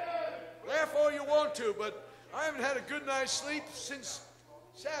 Laugh all you want to, but I haven't had a good night's sleep since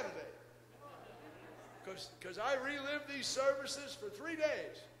Saturday. Because I relived these services for 3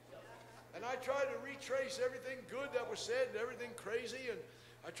 days. And I tried to retrace everything good that was said and everything crazy. And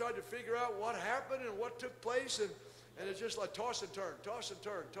I tried to figure out what happened and what took place. And it's just like toss and turn, toss and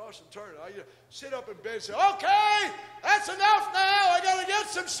turn, toss and turn. I sit up in bed and say, okay, that's enough now. I got to get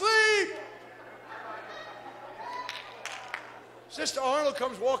some sleep. Sister Arnold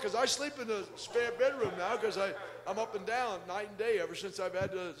comes walking, because I sleep in the spare bedroom now because I'm up and down night and day. Ever since I've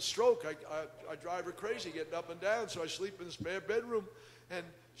had the stroke, I drive her crazy getting up and down, so I sleep in the spare bedroom. And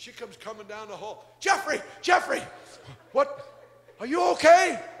she comes coming down the hall. Jeffrey, what? Are you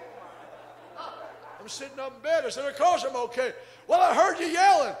okay? I'm sitting up in bed. I said, of course I'm okay. Well, I heard you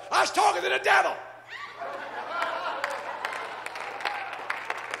yelling. I was talking to the devil.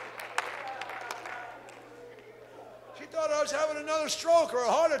 She thought I was having another stroke or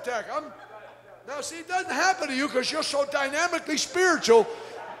a heart attack. Now, see, it doesn't happen to you because you're so dynamically spiritual.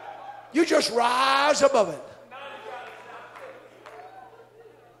 You just rise above it.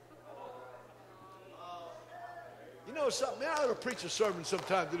 You know something? Man, I ought to preach a sermon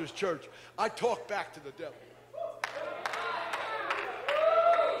sometime to this church. I talk back to the devil.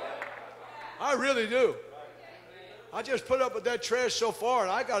 I really do. I just put up with that trash so far,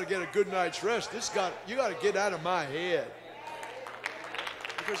 and I got to get a good night's rest. You got to get out of my head.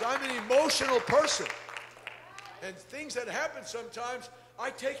 Because I'm an emotional person. And things that happen sometimes, I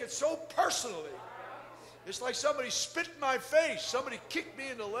take it so personally. It's like somebody spit in my face. Somebody kicked me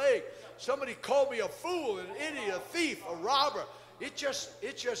in the leg. Somebody called me a fool, an idiot, a thief, a robber. It just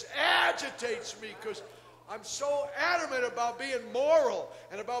agitates me because I'm so adamant about being moral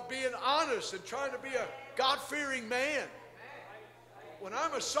and about being honest and trying to be a God-fearing man. When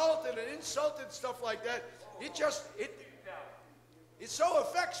I'm assaulted and insulted and stuff like that, it so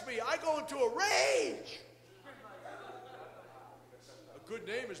affects me. I go into a rage. A good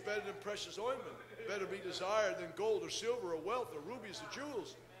name is better than precious ointment. Better be desired than gold or silver or wealth or rubies or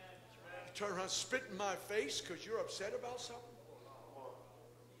jewels. You turn around, spit in my face because you're upset about something.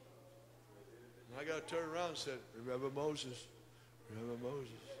 And I got to turn around and say, remember Moses? Remember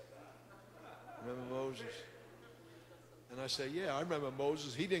Moses? Remember Moses? And I say, yeah, I remember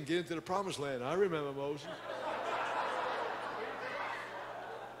Moses. He didn't get into the promised land. I remember Moses.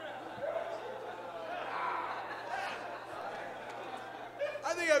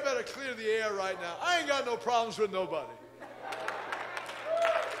 I think I better clear the air right now. I ain't got no problems with nobody.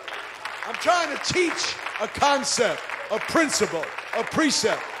 I'm trying to teach a concept, a principle, a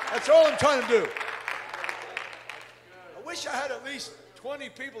precept. That's all I'm trying to do. I wish I had at least 20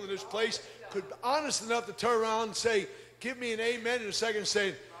 people in this place could be honest enough to turn around and say, give me an amen in a second,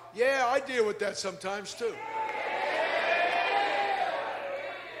 saying, yeah, I deal with that sometimes too.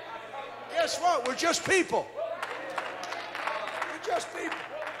 Guess what? We're just people. We're just people.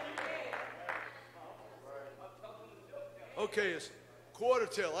 Okay, it's quarter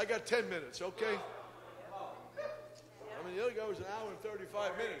till. I got 10 minutes, okay? I mean, the other guy was an hour and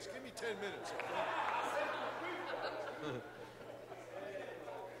 35 minutes. Give me 10 minutes, okay?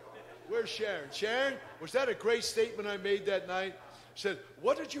 Where's Sharon? Sharon, was that a great statement I made that night? I said,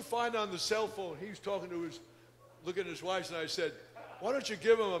 what did you find on the cell phone? He was talking to looking at his wife, and I said, why don't you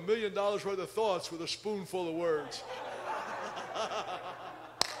give him $1 million worth of thoughts with a spoonful of words?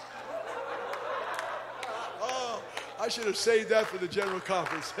 Oh, I should have saved that for the general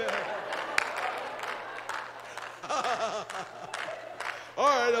conference. All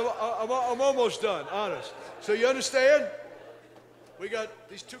right, I'm almost done, honest. So you understand? We got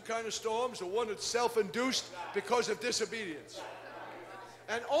these two kind of storms, the one that's self-induced because of disobedience.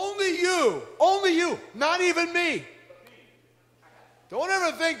 And only you, not even me. Don't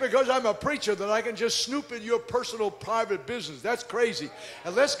ever think because I'm a preacher that I can just snoop in your personal private business. That's crazy.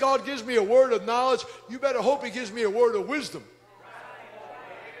 Unless God gives me a word of knowledge, you better hope He gives me a word of wisdom.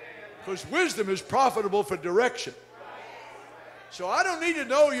 Because wisdom is profitable for direction. So I don't need to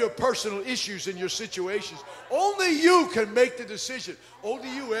know your personal issues and your situations. Only you can make the decision.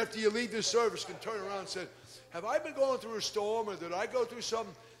 Only you, after you leave this service, can turn around and say, have I been going through a storm, or did I go through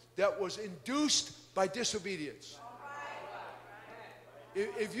something that was induced by disobedience?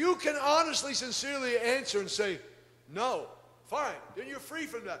 If you can honestly, sincerely answer and say, no, fine, then you're free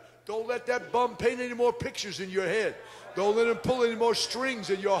from that. Don't let that bum paint any more pictures in your head. Don't let him pull any more strings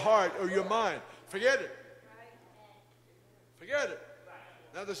in your heart or your mind. Forget it. Forget it.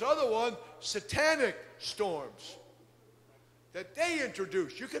 Now this other one, satanic storms that they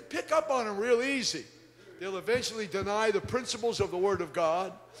introduce. You can pick up on them real easy. They'll eventually deny the principles of the Word of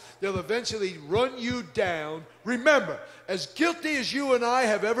God. They'll eventually run you down. Remember, as guilty as you and I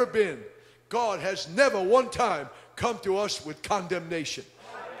have ever been, God has never one time come to us with condemnation.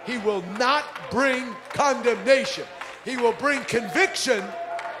 He will not bring condemnation. He will bring conviction,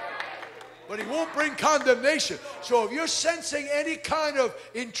 but He won't bring condemnation. So if you're sensing any kind of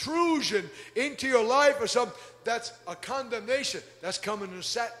intrusion into your life or something, that's a condemnation. That's coming from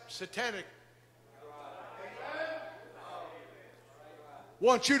satanic.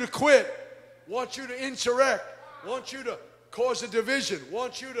 Want you to quit, want you to insurrect, want you to cause a division,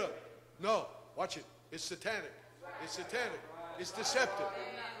 want you to... No, watch it. It's satanic. It's satanic. It's deceptive.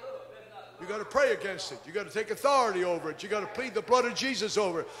 You got to pray against it. You got to take authority over it. You got to plead the blood of Jesus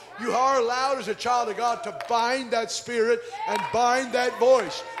over it. You are allowed as a child of God to bind that spirit and bind that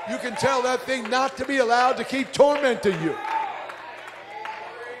voice. You can tell that thing not to be allowed to keep tormenting you.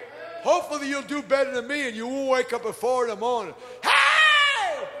 Hopefully you'll do better than me and you won't wake up at 4 in the morning. Hey!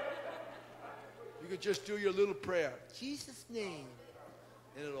 You could just do your little prayer. Jesus' name.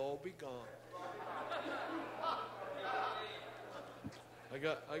 And it'll all be gone. I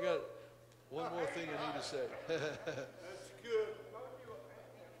got one more thing I need to say. That's good.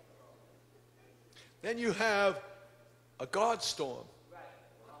 Then you have a God storm.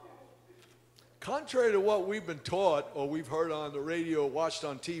 Contrary to what we've been taught or we've heard on the radio, watched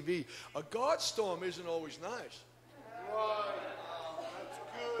on TV, a God storm isn't always nice. Right. That's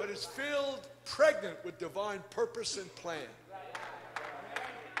good. But it's filled, pregnant with divine purpose and plan.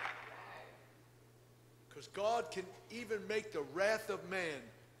 Because God can even make the wrath of man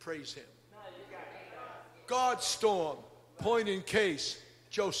praise Him. God's storm, point in case,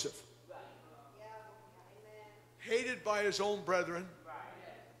 Joseph. Hated by his own brethren,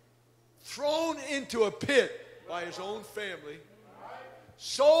 thrown into a pit by his own family,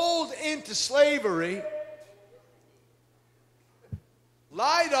 sold into slavery,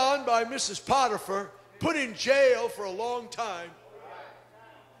 lied on by Mrs. Potiphar, put in jail for a long time,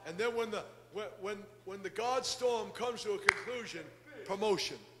 and then when the God storm comes to a conclusion,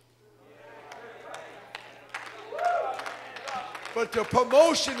 promotion. But the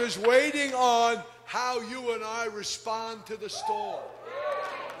promotion is waiting on how you and I respond to the storm.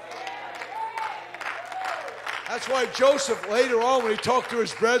 That's why Joseph later on, when he talked to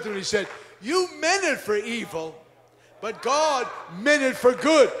his brethren, he said, you meant it for evil, but God meant it for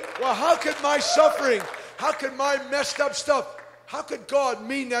good. Well, how could my suffering, how could my messed up stuff, how could God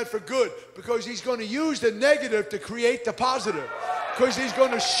mean that for good? Because He's going to use the negative to create the positive. Because He's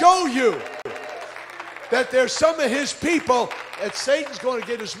going to show you that there's some of His people that Satan's going to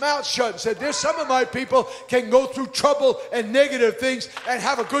get his mouth shut and said, there's some of my people can go through trouble and negative things and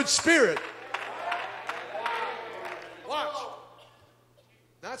have a good spirit. Watch.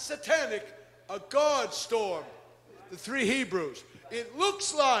 Not satanic, a God storm. The three Hebrews. It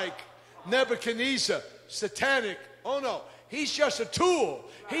looks like Nebuchadnezzar, satanic. Oh no, he's just a tool.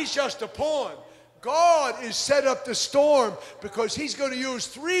 He's just a pawn. God is set up the storm because he's going to use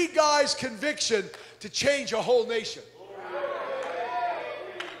three guys' conviction to change a whole nation.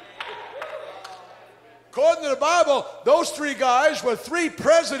 According to the Bible, those three guys were three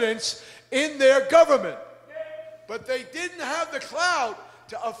presidents in their government. But they didn't have the clout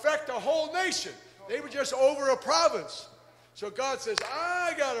to affect a whole nation. They were just over a province. So God says,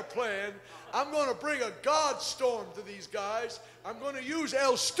 I got a plan. I'm going to bring a God storm to these guys. I'm going to use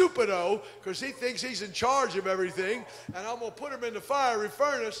El Stupido because he thinks he's in charge of everything. And I'm going to put him in the fiery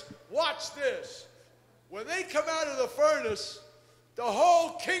furnace. Watch this. When they come out of the furnace, the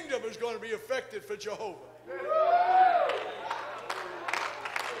whole kingdom is going to be affected for Jehovah.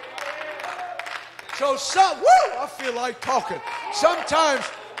 So I feel like talking. Sometimes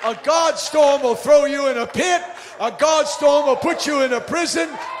a God storm will throw you in a pit. A God storm will put you in a prison.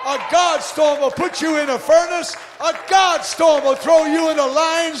 A God storm will put you in a furnace. A God storm will throw you in a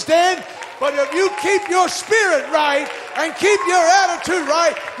lion's den. But if you keep your spirit right and keep your attitude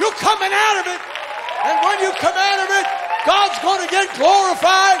right, you're coming out of it. And when you come out of it, God's going to get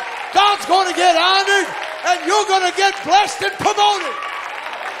glorified. God's going to get honored. And you're going to get blessed and promoted.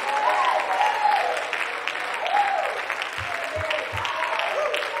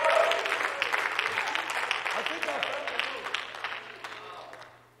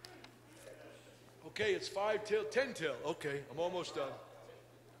 Okay, it's 5 till 10 till. Okay, I'm almost done.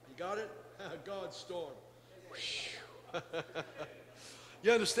 You got it? God storm.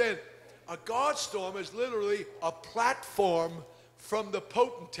 You understand? A God storm is literally a platform from the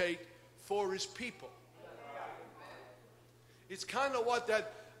potentate for his people. It's kind of what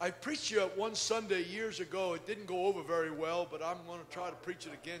that I preached you at one Sunday years ago. It didn't go over very well, but I'm going to try to preach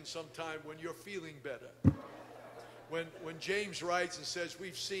it again sometime when you're feeling better. When James writes and says,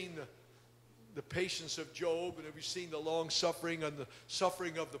 we've seen the patience of Job, and we've seen the long suffering and the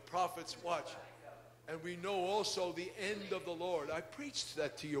suffering of the prophets. Watch. And we know also the end of the Lord. I preached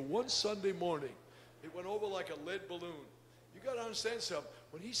that to you one Sunday morning. It went over like a lead balloon. You got to understand something.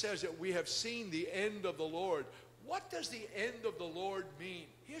 When he says that we have seen the end of the Lord, what does the end of the Lord mean?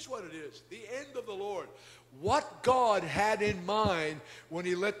 Here's what it is. The end of the Lord. What God had in mind when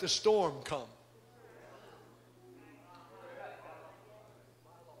he let the storm come.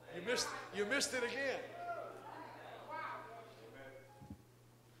 You missed it again.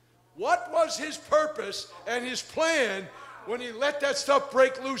 What was his purpose and his plan when he let that stuff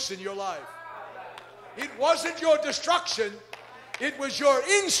break loose in your life? It wasn't your destruction. It was your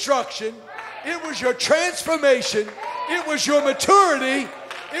instruction. It was your transformation. It was your maturity.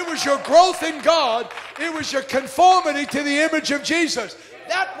 It was your growth in God. It was your conformity to the image of Jesus.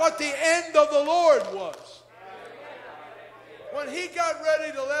 That's what the end of the Lord was. When he got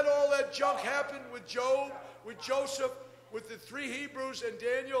ready to let all that junk happen with Job, with Joseph, with the three Hebrews and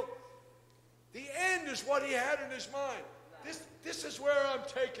Daniel, the end is what he had in his mind. This is where I'm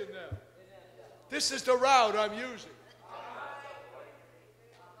taking them. This is the route I'm using.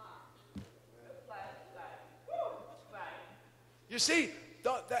 You see,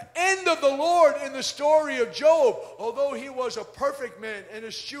 the end of the Lord in the story of Job, although he was a perfect man and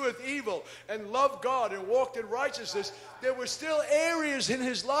escheweth evil and loved God and walked in righteousness, there were still areas in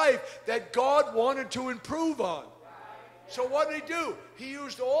his life that God wanted to improve on. So what did he do? He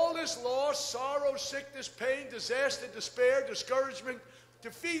used all this loss, sorrow, sickness, pain, disaster, despair, discouragement,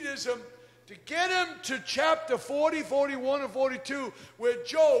 defeatism, to get him to chapter 40, 41, and 42, where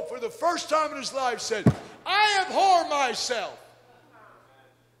Job, for the first time in his life, said, I abhor myself.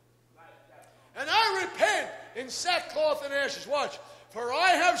 And I repent in sackcloth and ashes. Watch. For I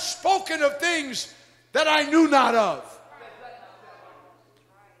have spoken of things that I knew not of.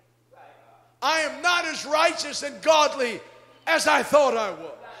 I am not as righteous and godly as I thought I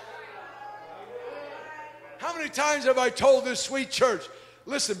was. How many times have I told this sweet church,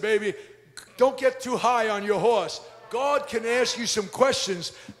 listen, baby, don't get too high on your horse. God can ask you some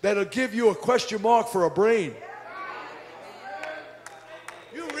questions that'll give you a question mark for a brain.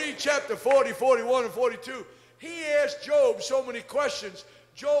 You read chapter 40, 41, and 42. He asked Job so many questions.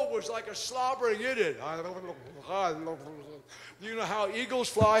 Job was like a slobbering idiot. You know how eagles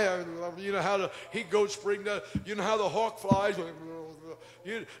fly? You know how the he-goats spring? You know how the hawk flies?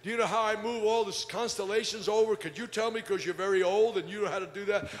 You know how I move all the constellations over? Could you tell me because you're very old and you know how to do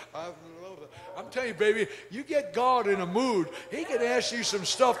that? I'm telling you, baby, you get God in a mood, he can ask you some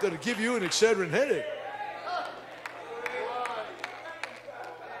stuff that'll give you an Excedrin headache.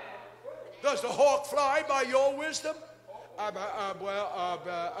 Does the hawk fly by your wisdom? I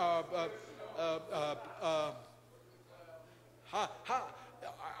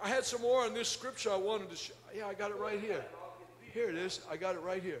had some more on this scripture I wanted to show. Yeah, I got it right here. Here it is. I got it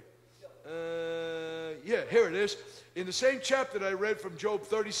right here. Yeah, here it is. In the same chapter that I read from Job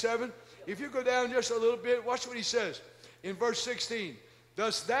 37, if you go down just a little bit, watch what he says. In verse 16,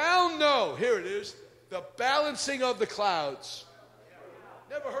 dost thou know, here it is, the balancing of the clouds?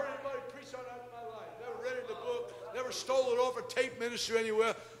 Never heard anybody preach on that in my life. Never read it in the book. Never stole it off a tape ministry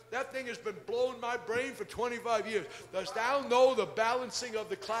anywhere. That thing has been blowing my brain for 25 years. Dost thou know the balancing of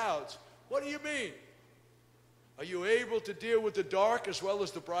the clouds? What do you mean? Are you able to deal with the dark as well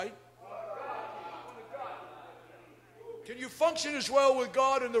as the bright? Can you function as well with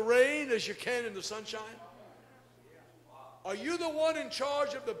God in the rain as you can in the sunshine? Are you the one in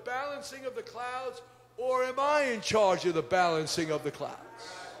charge of the balancing of the clouds, or am I in charge of the balancing of the clouds?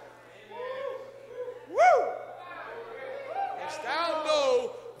 Woo! Dost thou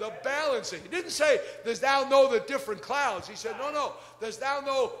know the balancing? He didn't say, dost thou know the different clouds? He said, no. Dost thou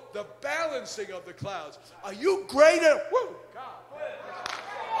know the balancing of the clouds? Are you greater? Woo! God.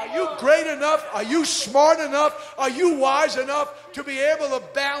 Are you great enough? Are you smart enough? Are you wise enough to be able to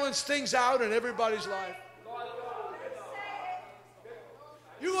balance things out in everybody's life?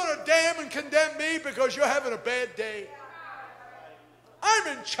 You're going to damn and condemn me because you're having a bad day?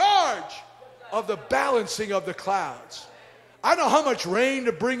 I'm in charge of the balancing of the clouds. I know how much rain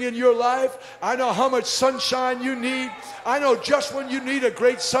to bring in your life. I know how much sunshine you need. I know just when you need a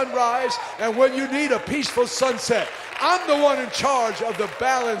great sunrise and when you need a peaceful sunset. I'm the one in charge of the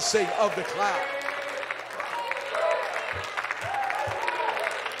balancing of the clouds.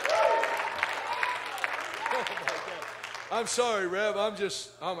 Oh my God. I'm sorry, Rev.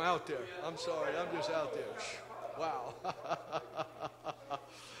 I'm out there. I'm sorry. I'm just out there. Wow.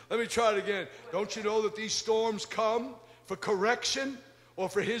 Let me try it again. Don't you know that these storms come for correction, or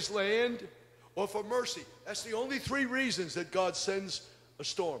for his land, or for mercy? That's the only three reasons that God sends a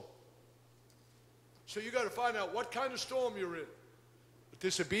storm. So you got to find out what kind of storm you're in. A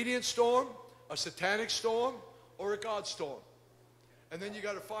disobedient storm, a satanic storm, or a God storm. And then you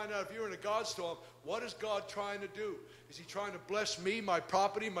got to find out, if you're in a God storm, what is God trying to do? Is he trying to bless me, my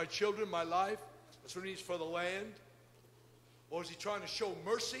property, my children, my life? That's what he needs for the land. Or is he trying to show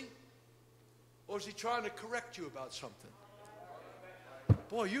mercy? Or is he trying to correct you about something?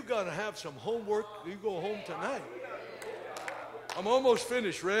 Boy, you got to have some homework. You go home tonight. I'm almost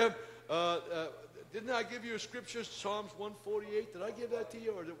finished, Rev. Didn't I give you a scripture, Psalms 148? Did I give that to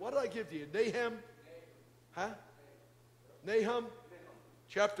you? Or what did I give to you? Nahum? Huh? Nahum?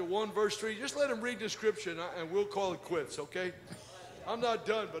 Chapter 1, verse 3. Just let him read the scripture and we'll call it quits, okay? I'm not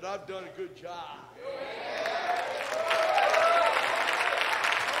done, but I've done a good job.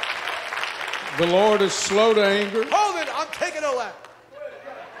 The Lord is slow to anger. Hold it. I'm taking a lap.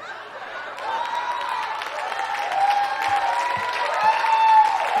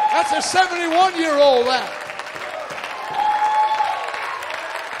 That's a 71-year-old lap.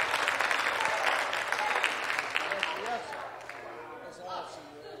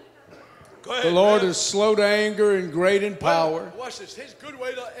 Go ahead, the Lord man. is slow to anger and great in power. Watch this. His good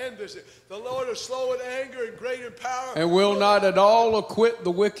way to end this. The Lord is slow in anger and great in power. And will not at all acquit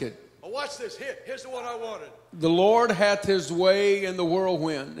the wicked. Watch this. Here's the one I wanted. The Lord hath his way in the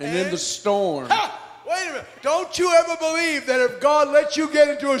whirlwind and in the storm. Ha! Wait a minute. Don't you ever believe that if God lets you get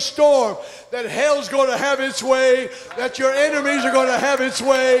into a storm, that hell's going to have its way, that your enemies are going to have its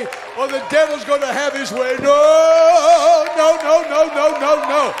way, or the devil's going to have his way. No.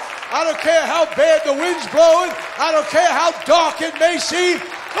 I don't care how bad the wind's blowing. I don't care how dark it may seem.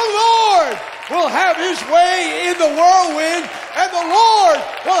 The Lord will have his way in the whirlwind, and the Lord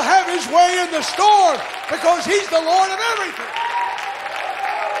will have his way in the storm, because he's the Lord of everything.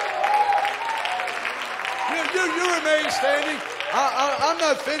 You remain standing. I'm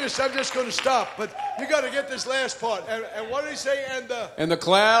not finished. I'm just going to stop. But you got to get this last part. And what did he say? And the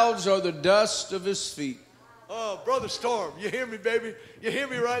clouds are the dust of his feet. Oh, Brother Storm, you hear me, baby? You hear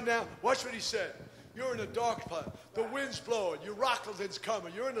me right now? Watch what he said. You're in a dark place. The wind's blowing. Your Rockland's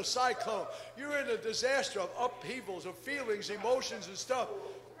coming. You're in a cyclone. You're in a disaster of upheavals, of feelings, emotions, and stuff.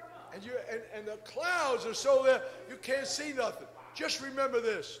 And the clouds are so there, you can't see nothing. Just remember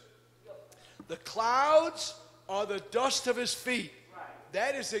this. The clouds are the dust of his feet.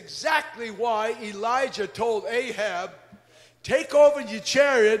 That is exactly why Elijah told Ahab, take over your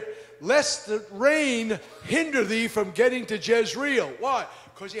chariot, lest the rain hinder thee from getting to Jezreel. Why?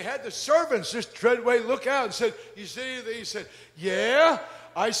 Because he had the servants just tread away, look out, and said, you see, he said, yeah,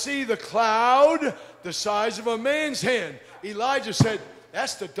 I see the cloud the size of a man's hand. Elijah said,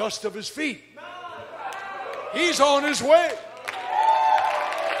 that's the dust of his feet. He's on his way.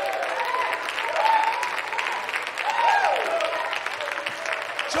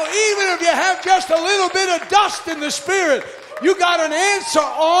 So even if you have just a little bit of dust in the spirit, you got an answer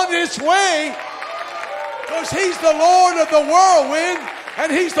on its way, because he's the Lord of the whirlwind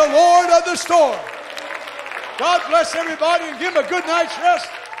and he's the Lord of the storm. God bless everybody and give them a good night's rest.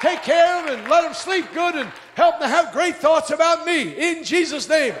 Take care of them and let them sleep good and help them to have great thoughts about me. In Jesus'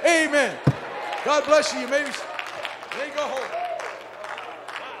 name, amen. God bless you. You may go home.